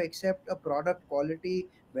not going to accept a product quality,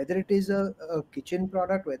 whether it is a kitchen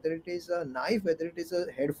product, whether it is a knife, whether it is a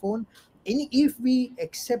headphone, if we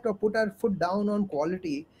accept or put our foot down on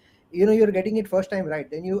quality, you're getting it first time right,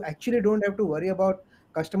 then you actually don't have to worry about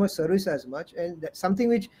customer service as much. And that's something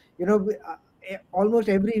which, almost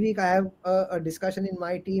every week I have a discussion in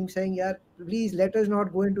my team saying, "यार, please let us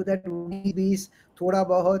not go into that 19-20, थोड़ा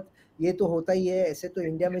बहुत ये तो होता ही है, ऐसे तो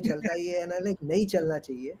India में चलता ही है," and I like नहीं चलना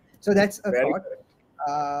चाहिए. So that's a Very thought. correct.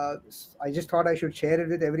 I just thought I should share it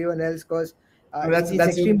with everyone else because No, it's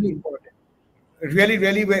extremely important. really,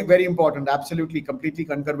 really very important. Absolutely, completely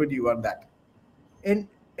concur with you on that.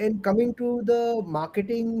 And coming to the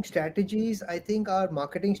marketing strategies, I think our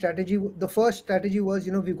marketing strategy, the first strategy was,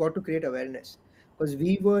 we got to create awareness because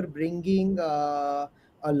we were bringing a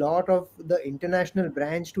lot of the international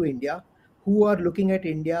brands to India who are looking at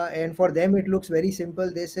India, and for them it looks very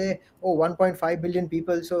simple. They say, oh, 1.5 billion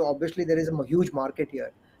people, so obviously there is a huge market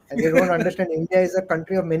here, and they don't understand India is a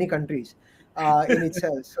country of many countries in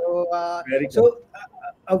itself. So Very correct. so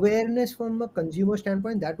awareness from a consumer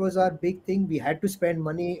standpoint, that was our big thing. We had to spend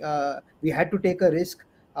money, we had to take a risk,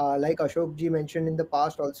 like Ashok ji mentioned in the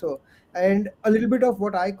past also, and a little bit of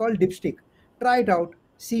what I call dipstick. Try it out,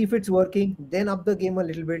 see if it's working, then up the game a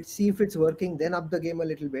little bit, see if it's working, then up the game a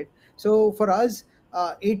little bit. So for us,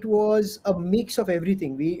 it was a mix of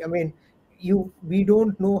everything. We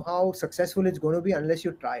don't know how successful it's going to be unless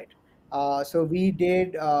you try it. So we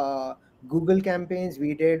did Google campaigns,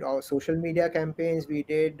 we did social media campaigns, we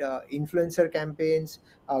did influencer campaigns.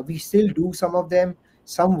 We still do some of them.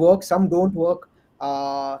 Some work, some don't work.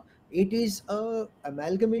 It is a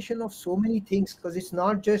amalgamation of so many things because it's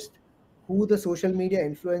not just who the social media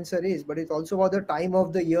influencer is, but it's also about the time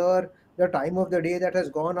of the year, the time of the day that has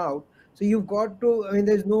gone out. So you've got to,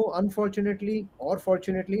 there's no, unfortunately or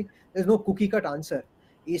fortunately, there's no cookie cut answer.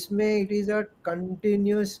 Isme, it is a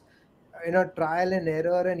continuous trial and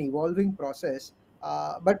error and evolving process.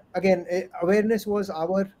 But again, awareness was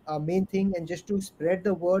our main thing, and just to spread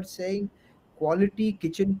the word saying quality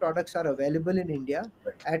kitchen products are available in India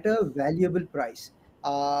at a valuable price.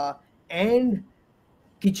 And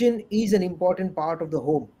kitchen is an important part of the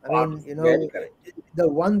home. Very correct. The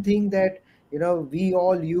one thing that we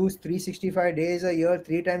all use 365 days a year,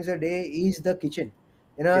 3 times a day, is the kitchen.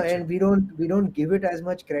 Kitchen. And we don't give it as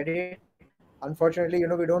much credit. Unfortunately,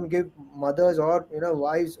 we don't give mothers or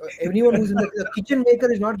wives, or anyone who's in the kitchen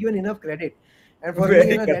maker is not given enough credit. And for me,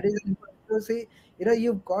 Very that correct. is to say,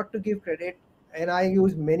 you've got to give credit. And I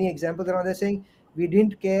use many examples around there saying we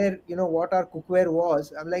didn't care, what our cookware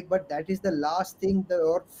was. I'm like, but that is the last thing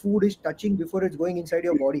your food is touching before it's going inside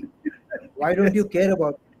your body. Why don't you Yes, care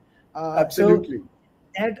about it? So absolutely.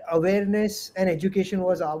 that awareness and education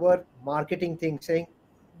was our marketing thing, saying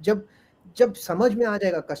जब जब समझ में आ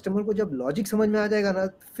जाएगा customer को, जब logic समझ में आ जाएगा ना,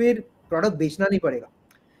 फिर प्रोडक्ट बेचना नहीं पड़ेगा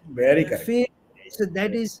Very correct. फिर. So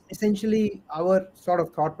that is essentially our sort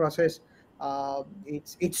of thought process.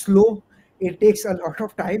 It's slow, it takes a lot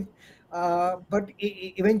of time, but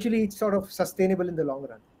eventually it's sort of sustainable in the long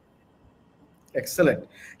run. Excellent.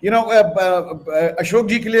 Ashok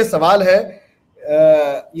जी के लिए सवाल है,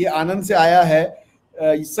 ये आनंद से आया है.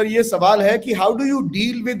 सर, ये सवाल है कि how do you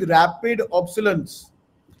deal with rapid obsolescence,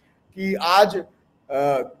 कि आज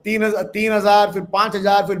 3,000, फिर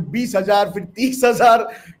 5,000, फिर 20,000, फिर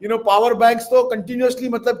 30,000 पावर बैंक्स तो कंटिन्यूअसली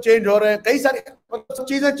मतलब चेंज हो रहे हैं, कई सारी मतलब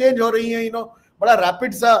चीजें चेंज हो रही हैं. बड़ा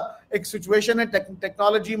रैपिड सा एक सिचुएशन है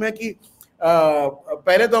टेक्नोलॉजी में कि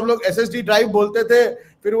पहले तो हम लोग एसएसडी ड्राइव बोलते थे,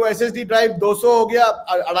 फिर वो एसएसडी ड्राइव 200 हो गया,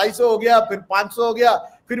 250 हो गया, फिर 500 हो गया,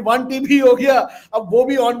 फिर 1 टीबी हो गया, अब वो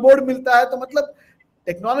भी ऑनबोर्ड मिलता है. तो मतलब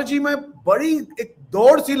टेक्नोलॉजी में बड़ी एक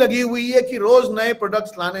दौड़ सी लगी हुई है कि रोज नए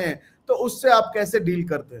प्रोडक्ट्स लाने हैं. तो उससे आप कैसे डील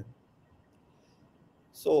करते हैं?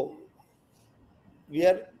 So we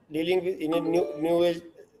are dealing with in a new age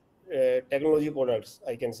technology products,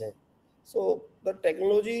 I can say. So the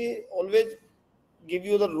technology always give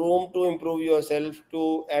you the room to improve yourself,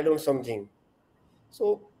 to add on something.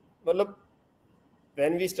 So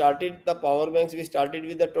when we started the power banks, we started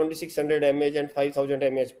with the 2600 mAh and 5000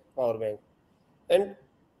 mAh power bank, and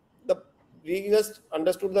we just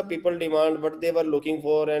understood the people demand, what they were looking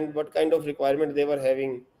for and what kind of requirement they were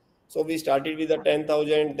having. So we started with the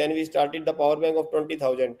 10,000, then we started the power bank of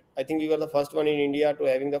 20,000. I think we were the first one in India to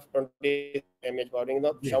having the 20,000 mAh power bank.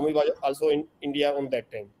 The Xiaomi was also in India on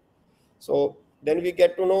that time. So then we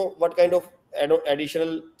get to know what kind of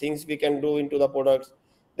additional things we can do into the products.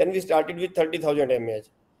 Then we started with 30,000 mAh.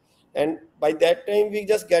 And by that time, we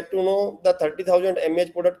just get to know the 30,000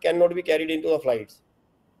 mAh product cannot be carried into the flights.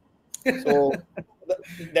 So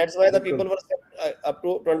that's why the people were set, up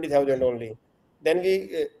to 20,000 only. Then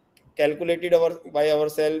we calculated by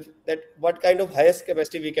ourselves that what kind of highest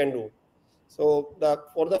capacity we can do. So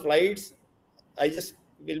for the flights, I just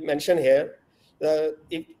will mention here,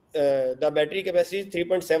 if the battery capacity is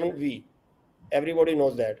 3.7 V. Everybody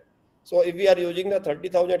knows that. So if we are using the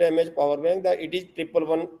 30,000 mAh power bank, it is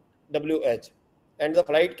 111 WH, and the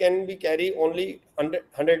flight can be carry only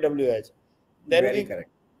 100 WH. Then Very we correct.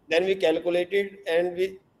 then we calculated and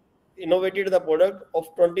we innovated the product of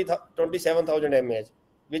 27,000 mAh,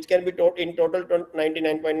 which can be in total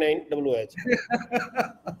 99.9 WH.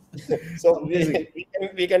 So Amazing.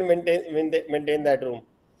 we can maintain that room,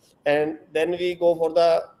 and then we go for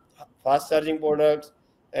the fast charging products.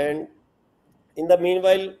 And in the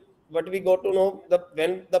meanwhile, what we got to know, that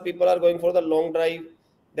when the people are going for the long drive,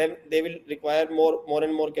 then they will require more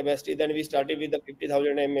and more capacity. Then we started with the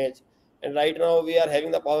 50,000 mAh, and right now we are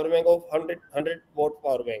having the power bank of 100 watt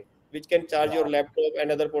power bank, which can charge your Wow. laptop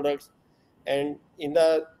and other products. And in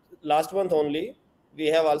the last month only, we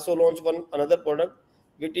have also launched another product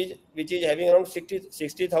which is having around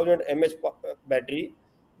 60,000 mAh battery,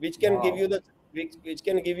 which can give Wow. you the which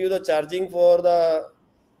can give you the charging for the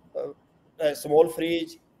uh, a small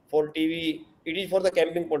fridge, for TV. It is for the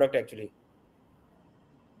camping product actually.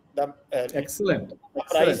 Excellent. The Excellent.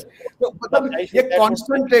 price, तो the मतलब price ये in that would be,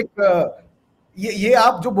 constant एक ये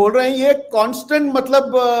आप जो बोल रहे हैं ये कांस्टेंट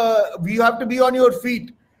मतलब we have to be on your feet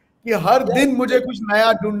कि हर yeah, दिन मुझे कुछ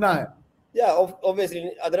नया ढूंढना है. yeah,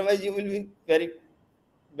 obviously. Otherwise, you will be very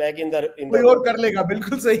back in कोई the और road. कर लेगा,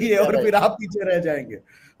 बिल्कुल सही है, Yeah, और right. फिर आप पीछे रह जाएंगे.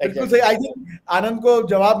 बिल्कुल Exactly. सही. आई थिंक आनंद को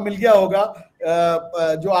जवाब मिल गया होगा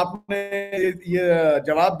जो आपने ये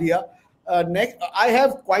जवाब दिया. Next, I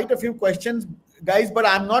have quite a few questions, guys, but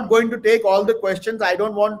I'm not going to take all the questions. I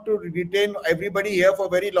don't want to retain everybody here for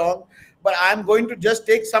very long, but I'm going to just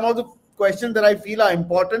take some of the questions that I feel are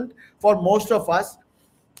important for most of us.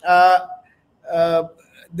 Uh, uh,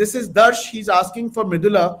 this is Darsh. He's asking for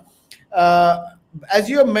Mridula. As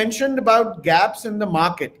you have mentioned about gaps in the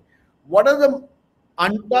market, what are the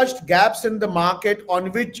untouched gaps in the market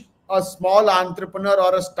on which a small entrepreneur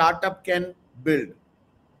or a startup can build?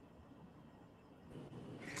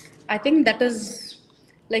 I think that is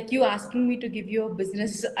like you asking me to give you a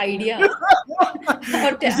business idea or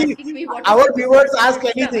You see, asking me what is our the viewers business I ask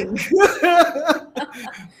should start. anything.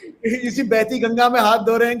 इसी बहती गंगा में हाथ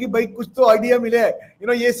धो रहे हैं कि भाई कुछ तो आइडिया मिले.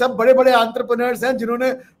 ये सब बड़े बड़े एंटरप्रेन्योर्स हैं जिन्होंने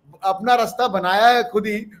अपना रास्ता बनाया है खुद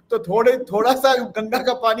ही, तो थोड़ा सा गंगा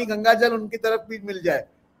का पानी, गंगा जल उनकी तरफ भी मिल जाए.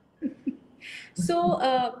 So,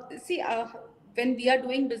 see, when we are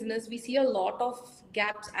doing business, we see a lot of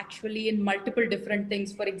gaps actually in multiple different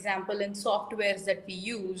things. For example, in softwares that we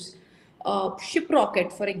use,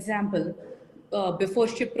 ShipRocket, for example, before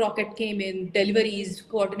ShipRocket came in, deliveries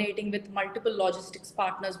coordinating with multiple logistics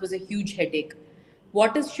partners was a huge headache.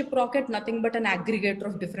 What is ShipRocket? Nothing but an aggregator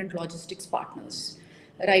of different logistics partners.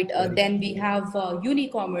 Right. Then we have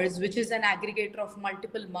Unicommerce, which is an aggregator of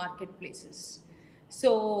multiple marketplaces.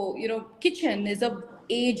 So, kitchen is a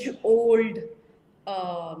age-old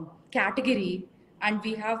category, and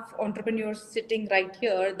we have entrepreneurs sitting right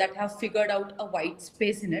here that have figured out a white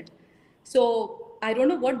space in it. So I don't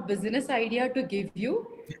know what business idea to give you.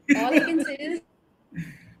 All I can say is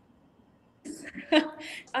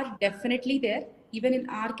are definitely there. Even in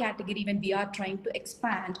our category, when we are trying to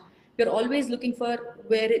expand, we're always looking for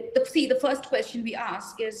the first question we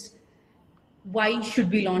ask is, why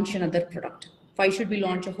should we launch another product? Why should we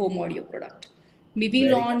launch a home audio product? We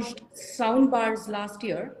launched sound bars last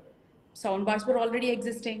year. Sound bars were already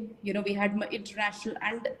existing. We had international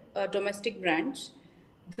and domestic brands.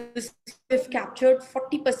 This year we've captured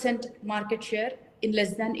 40% market share in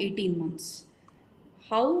less than 18 months.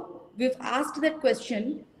 How we've asked that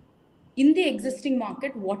question in the existing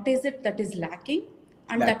market, what is it that is lacking?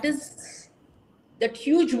 And that is that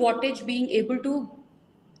huge wattage being able to,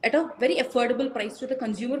 at a very affordable price to the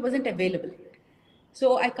consumer, wasn't available.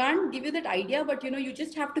 So I can't give you that idea, but you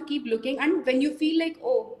just have to keep looking. And when you feel like,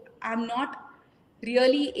 oh, I'm not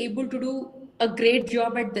really able to do a great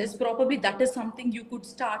job at this, probably that is something you could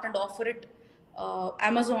start and offer it.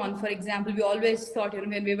 Amazon, for example, we always thought,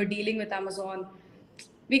 when we were dealing with Amazon,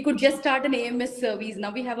 we could just start an AMS service.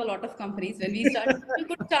 Now we have a lot of companies. When we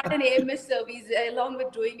could start an AMS service along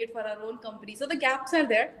with doing it for our own company. So the gaps are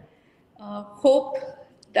there. Hope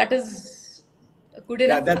that is a good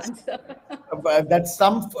enough answer. That's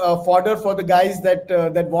some fodder for the guys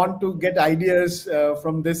that want to get ideas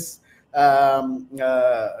from this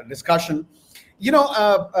discussion.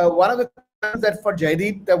 One of the questions that for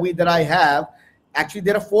Jaideep that I have, actually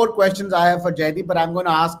there are 4 questions I have for Jaideep, but I'm going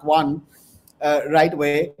to ask one right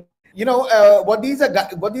away. What these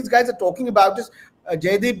guys are talking about is,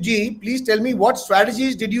 Jaideep ji, please tell me, what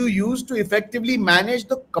strategies did you use to effectively manage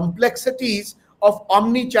the complexities of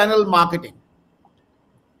omni-channel marketing?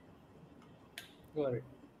 Got it.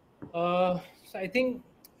 So I think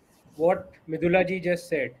what Mridula ji just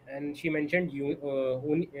said, and she mentioned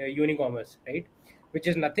Unicommerce, right, which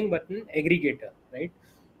is nothing but an aggregator, right?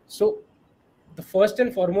 So the first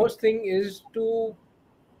and foremost thing is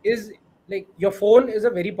like your phone is a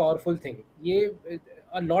very powerful thing.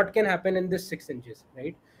 A lot can happen in this 6 inches,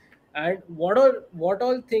 right? And what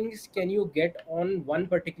all things can you get on one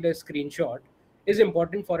particular screenshot is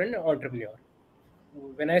important for an entrepreneur.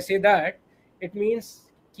 When I say that, it means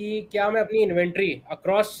कि क्या मैं अपनी inventory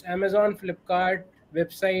across Amazon Flipkart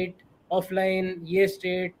website offline ये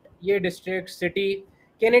state ये district city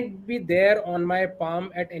can it be there on my palm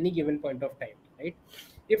at any given point of time, right?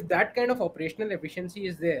 If that kind of operational efficiency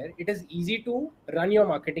is there, it is easy to run your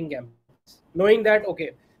marketing campaigns knowing that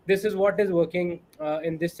okay, this is what is working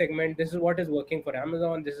in this segment, this is what is working for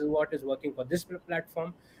Amazon, this is what is working for this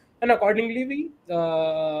platform, and accordingly we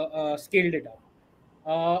scaled it up.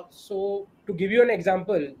 So to give you an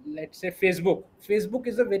example, let's say Facebook. Facebook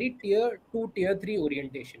is a very tier 2, tier 3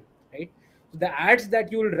 orientation, right? So the ads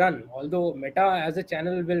that you will run, although Meta as a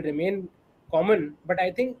channel will remain common, but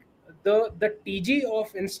I think the TG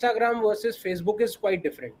of Instagram versus Facebook is quite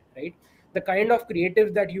different, right? The kind of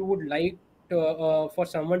creative that you would like for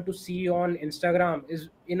someone to see on Instagram is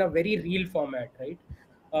in a very real format, right?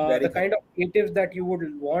 Very The correct. kind of creatives that you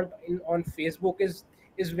would want on Facebook is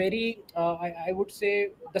very I would say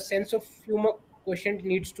the sense of humor quotient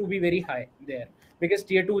needs to be very high there, because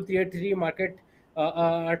tier 2 tier 3 market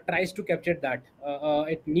tries to capture that.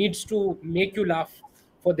 It needs to make you laugh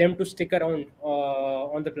for them to stick around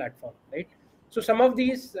on the platform, right? So some of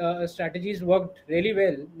these strategies worked really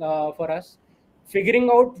well for us, figuring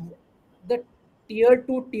out the tier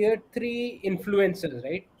 2 tier 3 influencers,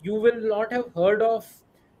 right? You will not have heard of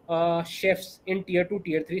chefs in tier 2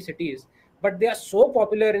 tier 3 cities, but they are so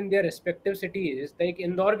popular in their respective cities. Like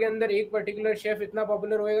Indore के अंदर एक particular chef इतना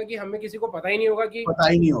popular होएगा कि हमें किसी को पता ही नहीं होगा कि पता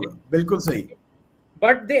ही नहीं होगा, बिल्कुल सही.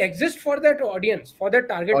 but they exist for that audience, for that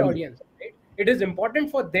target Audience. audience, right? It is important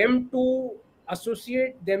for them to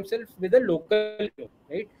associate themselves with a local hero,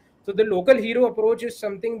 right? So the local hero approach is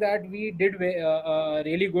something that we did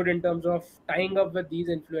really good in terms of tying up with these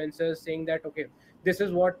influencers, saying that okay, this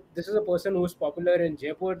is a person who's popular in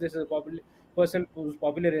Jaipur, this is a popular person who's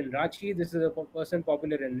popular in Ranchi, this is a person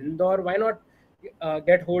popular in Indore. Why not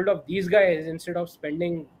get hold of these guys instead of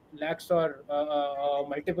spending lakhs or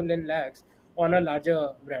multiple in lakhs on a larger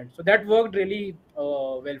brand? So that worked really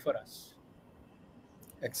well for us.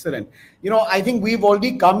 Excellent. I think we've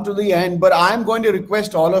already come to the end, but I'm going to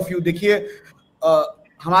request all of you. देखिए,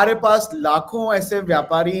 हमारे पास लाखों ऐसे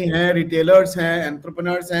व्यापारी हैं, retailers हैं,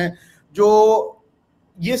 entrepreneurs हैं, जो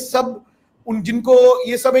ये सब जिनको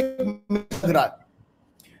ये सब एक लग रहा है,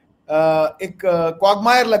 एक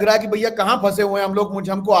क्वागमायर लग रहा है कि भैया कहाँ फंसे हुए हैं हम लोग,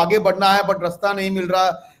 हमको आगे बढ़ना है बट रास्ता नहीं मिल रहा.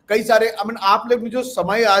 कई सारे आप लोग ने जो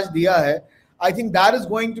समय आज दिया है, I think that is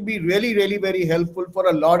going to be really, really very helpful for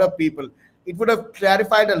a lot of people. It would have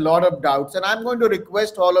clarified a lot of doubts. And I'm going to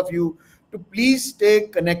request all of you to please stay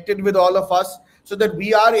connected with all of us so that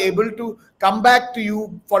we are able to come back to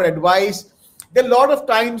you for advice. There are a lot of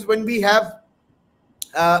times when we have,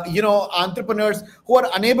 entrepreneurs who are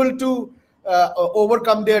unable to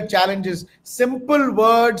overcome their challenges. Simple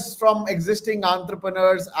words from existing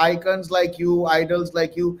entrepreneurs, icons like you, idols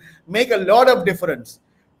like you, make a lot of difference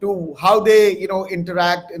to how they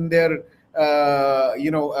interact in their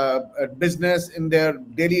business, in their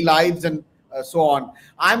daily lives, and so on.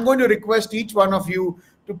 I'm going to request each one of you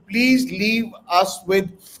to please leave us with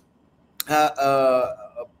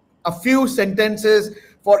a few sentences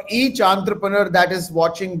for each entrepreneur that is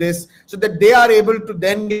watching this, so that they are able to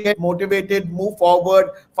then get motivated, move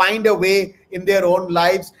forward, find a way in their own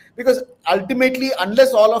lives. Because ultimately,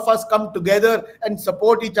 unless all of us come together and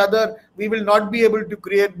support each other, we will not be able to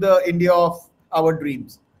create the India of our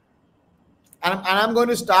dreams. And I'm going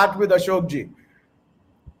to start with Ashok ji.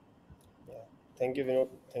 Yeah. Thank you, Vinod.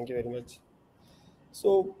 Thank you very much.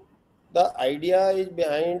 So the idea is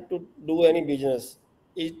behind to do any business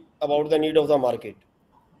is about the need of the market.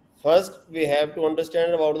 First, we have to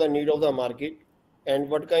understand about the need of the market and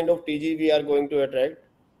what kind of TG we are going to attract.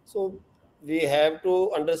 So we have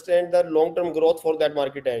to understand the long-term growth for that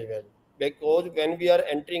market as well. Because when we are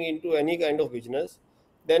entering into any kind of business,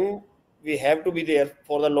 then we have to be there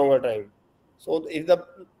for the longer time. So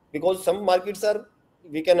because some markets are,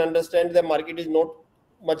 we can understand the market is not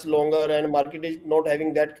much longer and market is not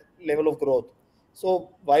having that level of growth.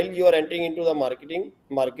 So while you are entering into the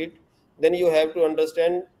market, then you have to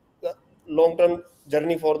understand the long-term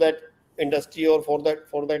journey for that industry or for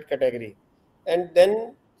that category, and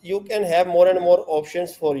then you can have more and more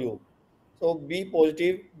options for you. So be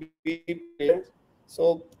positive, be patient.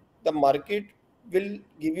 So the market will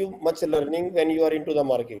give you much learning when you are into the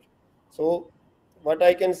market. So what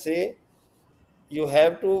I can say, you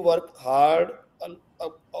have to work hard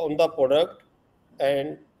on the product,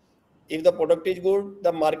 and if the product is good,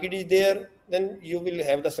 the market is there, then you will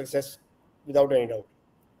have the success without any doubt.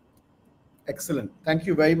 Excellent. Thank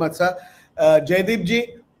you very much, sir. Jaideep ji.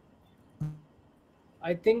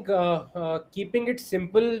 I think keeping it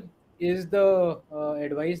simple is the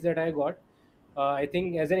advice that I got. I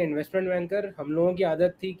think as an investment banker हम लोगों की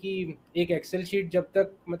आदत थी कि एक Excel sheet जब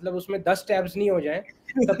तक मतलब उसमें 10 टैब्स नहीं हो जाए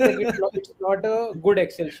तब तक it's not a good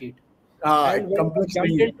Excel sheet. And when you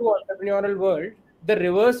jump into entrepreneurial world, the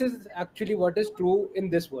reverse is actually what is true in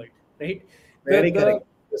this world, right? Very correct.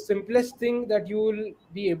 The simplest thing that you will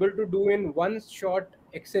be able to do in one short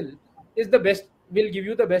Excel is the best, will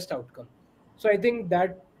give you the best outcome. So I think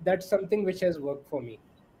that's something which has worked for me.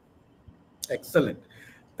 Excellent.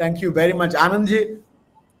 Thank you very much. Anandji?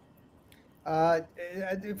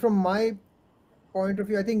 From my point of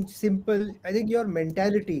view, I think simple, I think your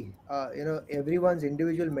mentality, everyone's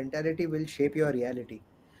individual mentality will shape your reality.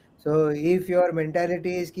 So if your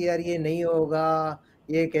mentality is कि यार ये नहीं होगा,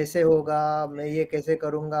 ये कैसे होगा, मैं ये कैसे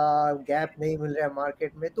करूँगा, गैप नहीं मिल रहा है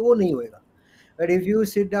मार्केट में, तो वो नहीं होएगा. But if you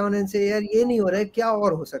sit down and say यार ये नहीं हो रहा है, क्या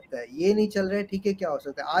और हो सकता है, ये नहीं चल रहा है, ठीक है, क्या हो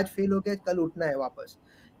सकता है, आज फेल हो गया, कल उठना है वापस.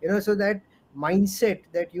 So that mindset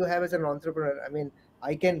that you have as an entrepreneur, I mean,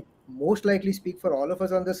 I can most likely speak for all of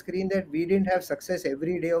us on the screen that we didn't have success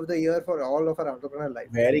every day of the year for all of our entrepreneurial life.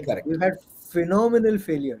 Very correct. We've had phenomenal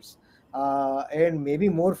failures, and maybe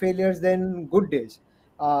more failures than good days.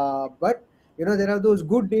 But there are those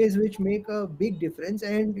good days which make a big difference,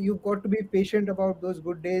 and you've got to be patient about those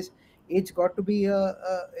good days. It's got to be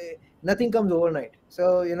nothing comes overnight.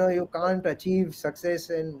 So you can't achieve success,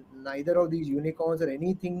 and neither of these unicorns or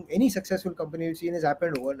anything, any successful company you've seen has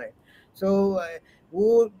happened overnight. So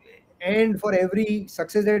and for every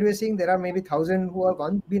success that we're seeing, there are maybe 1,000 who have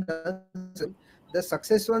once been unsuccessful. The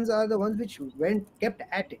success ones are the ones which kept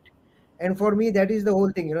at it. And for me, that is the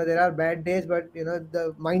whole thing. There are bad days, but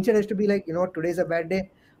the mindset has to be like, today's a bad day.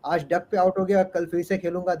 आज duck पे out हो गया, कल फिर से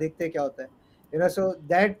खेलूंगा, देखते हैं क्या होता है. So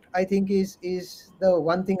that I think is the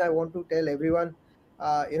one thing I want to tell everyone.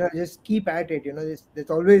 Just keep at it. There's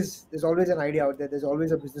always an idea out there. There's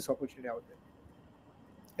always a business opportunity out there.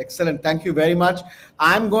 Excellent. Thank you very much.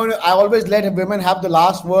 I always let women have the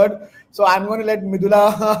last word. So I'm going to let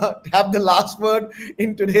Midula have the last word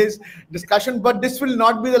in today's discussion. But this will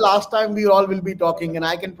not be the last time we all will be talking. And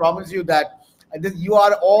I can promise you that you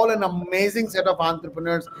are all an amazing set of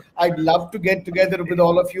entrepreneurs. I'd love to get together with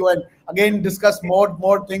all of you and again discuss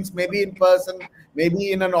more things, maybe in person,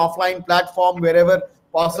 maybe in an offline platform, wherever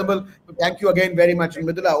possible. So thank you again very much. And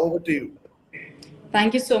Midula, over to you.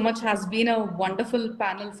 Thank you so much. Has been a wonderful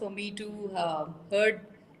panel for me to heard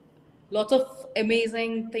lots of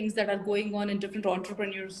amazing things that are going on in different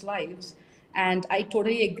entrepreneurs' lives. And I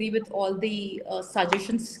totally agree with all the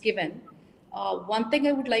suggestions given. One thing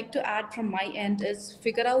I would like to add from my end is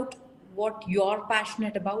figure out what you're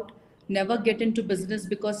passionate about. Never get into business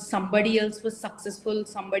because somebody else was successful,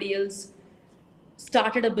 somebody else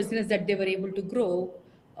started a business that they were able to grow.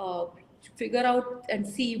 Figure out and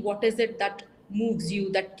see what is it that moves you,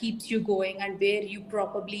 that keeps you going, and where you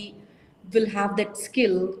probably will have that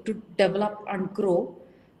skill to develop and grow,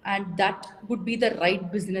 and that would be the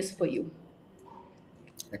right business for you.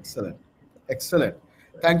 Excellent.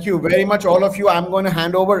 Thank you very much, all of you. I'm going to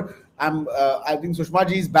hand over. I think Sushma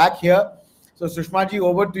ji is back here. So Sushma ji,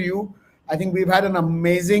 over to you. I think we've had an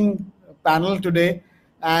amazing panel today,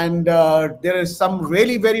 and there is some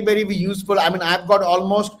really very, very useful. I mean, I've got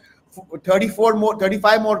almost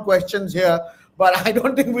 35 more questions here, but I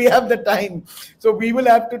don't think we have the time. So we will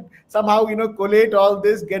have to somehow, collate all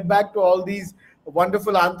this, get back to all these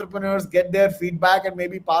wonderful entrepreneurs, get their feedback, and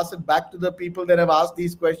maybe pass it back to the people that have asked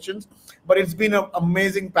these questions. But it's been an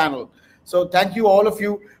amazing panel. So thank you, all of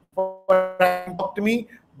you, for talking to me.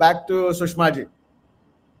 Back to Sushma ji.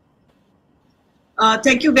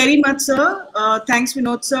 Thank you very much, sir. Thanks,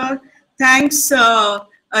 Vinod sir. Thanks,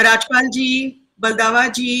 Rajpal ji,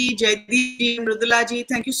 Baldava ji, Jaideep ji, Mridula ji.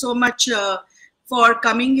 Thank you so much for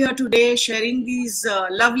coming here today, sharing these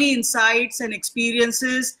lovely insights and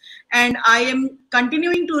experiences. And I am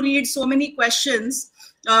continuing to read so many questions,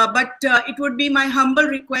 but it would be my humble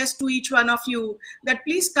request to each one of you that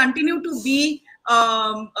please continue to be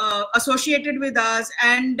associated with us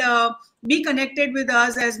and be connected with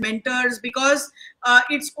us as mentors, because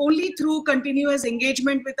it's only through continuous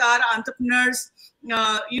engagement with our entrepreneurs,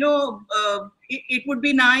 it would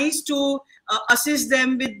be nice to assist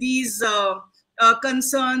them with these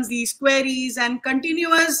concerns, these queries, and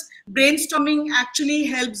continuous brainstorming actually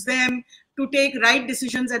helps them to take right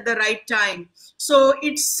decisions at the right time. So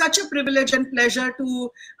it's such a privilege and pleasure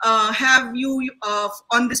to have you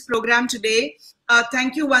on this program today.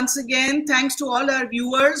 Thank you once again. Thanks to all our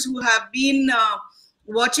viewers who have been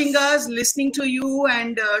watching us, listening to you,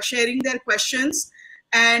 and sharing their questions.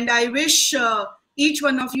 And I wish each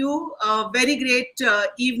one of you a very great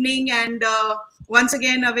evening, and once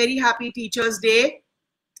again a very happy Teachers' Day.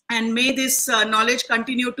 And may this knowledge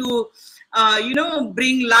continue to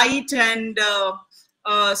bring light and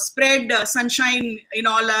spread sunshine in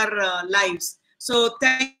all our lives. So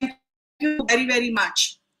thank you very, very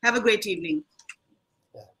much. Have a great evening.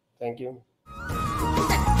 Yeah, thank you.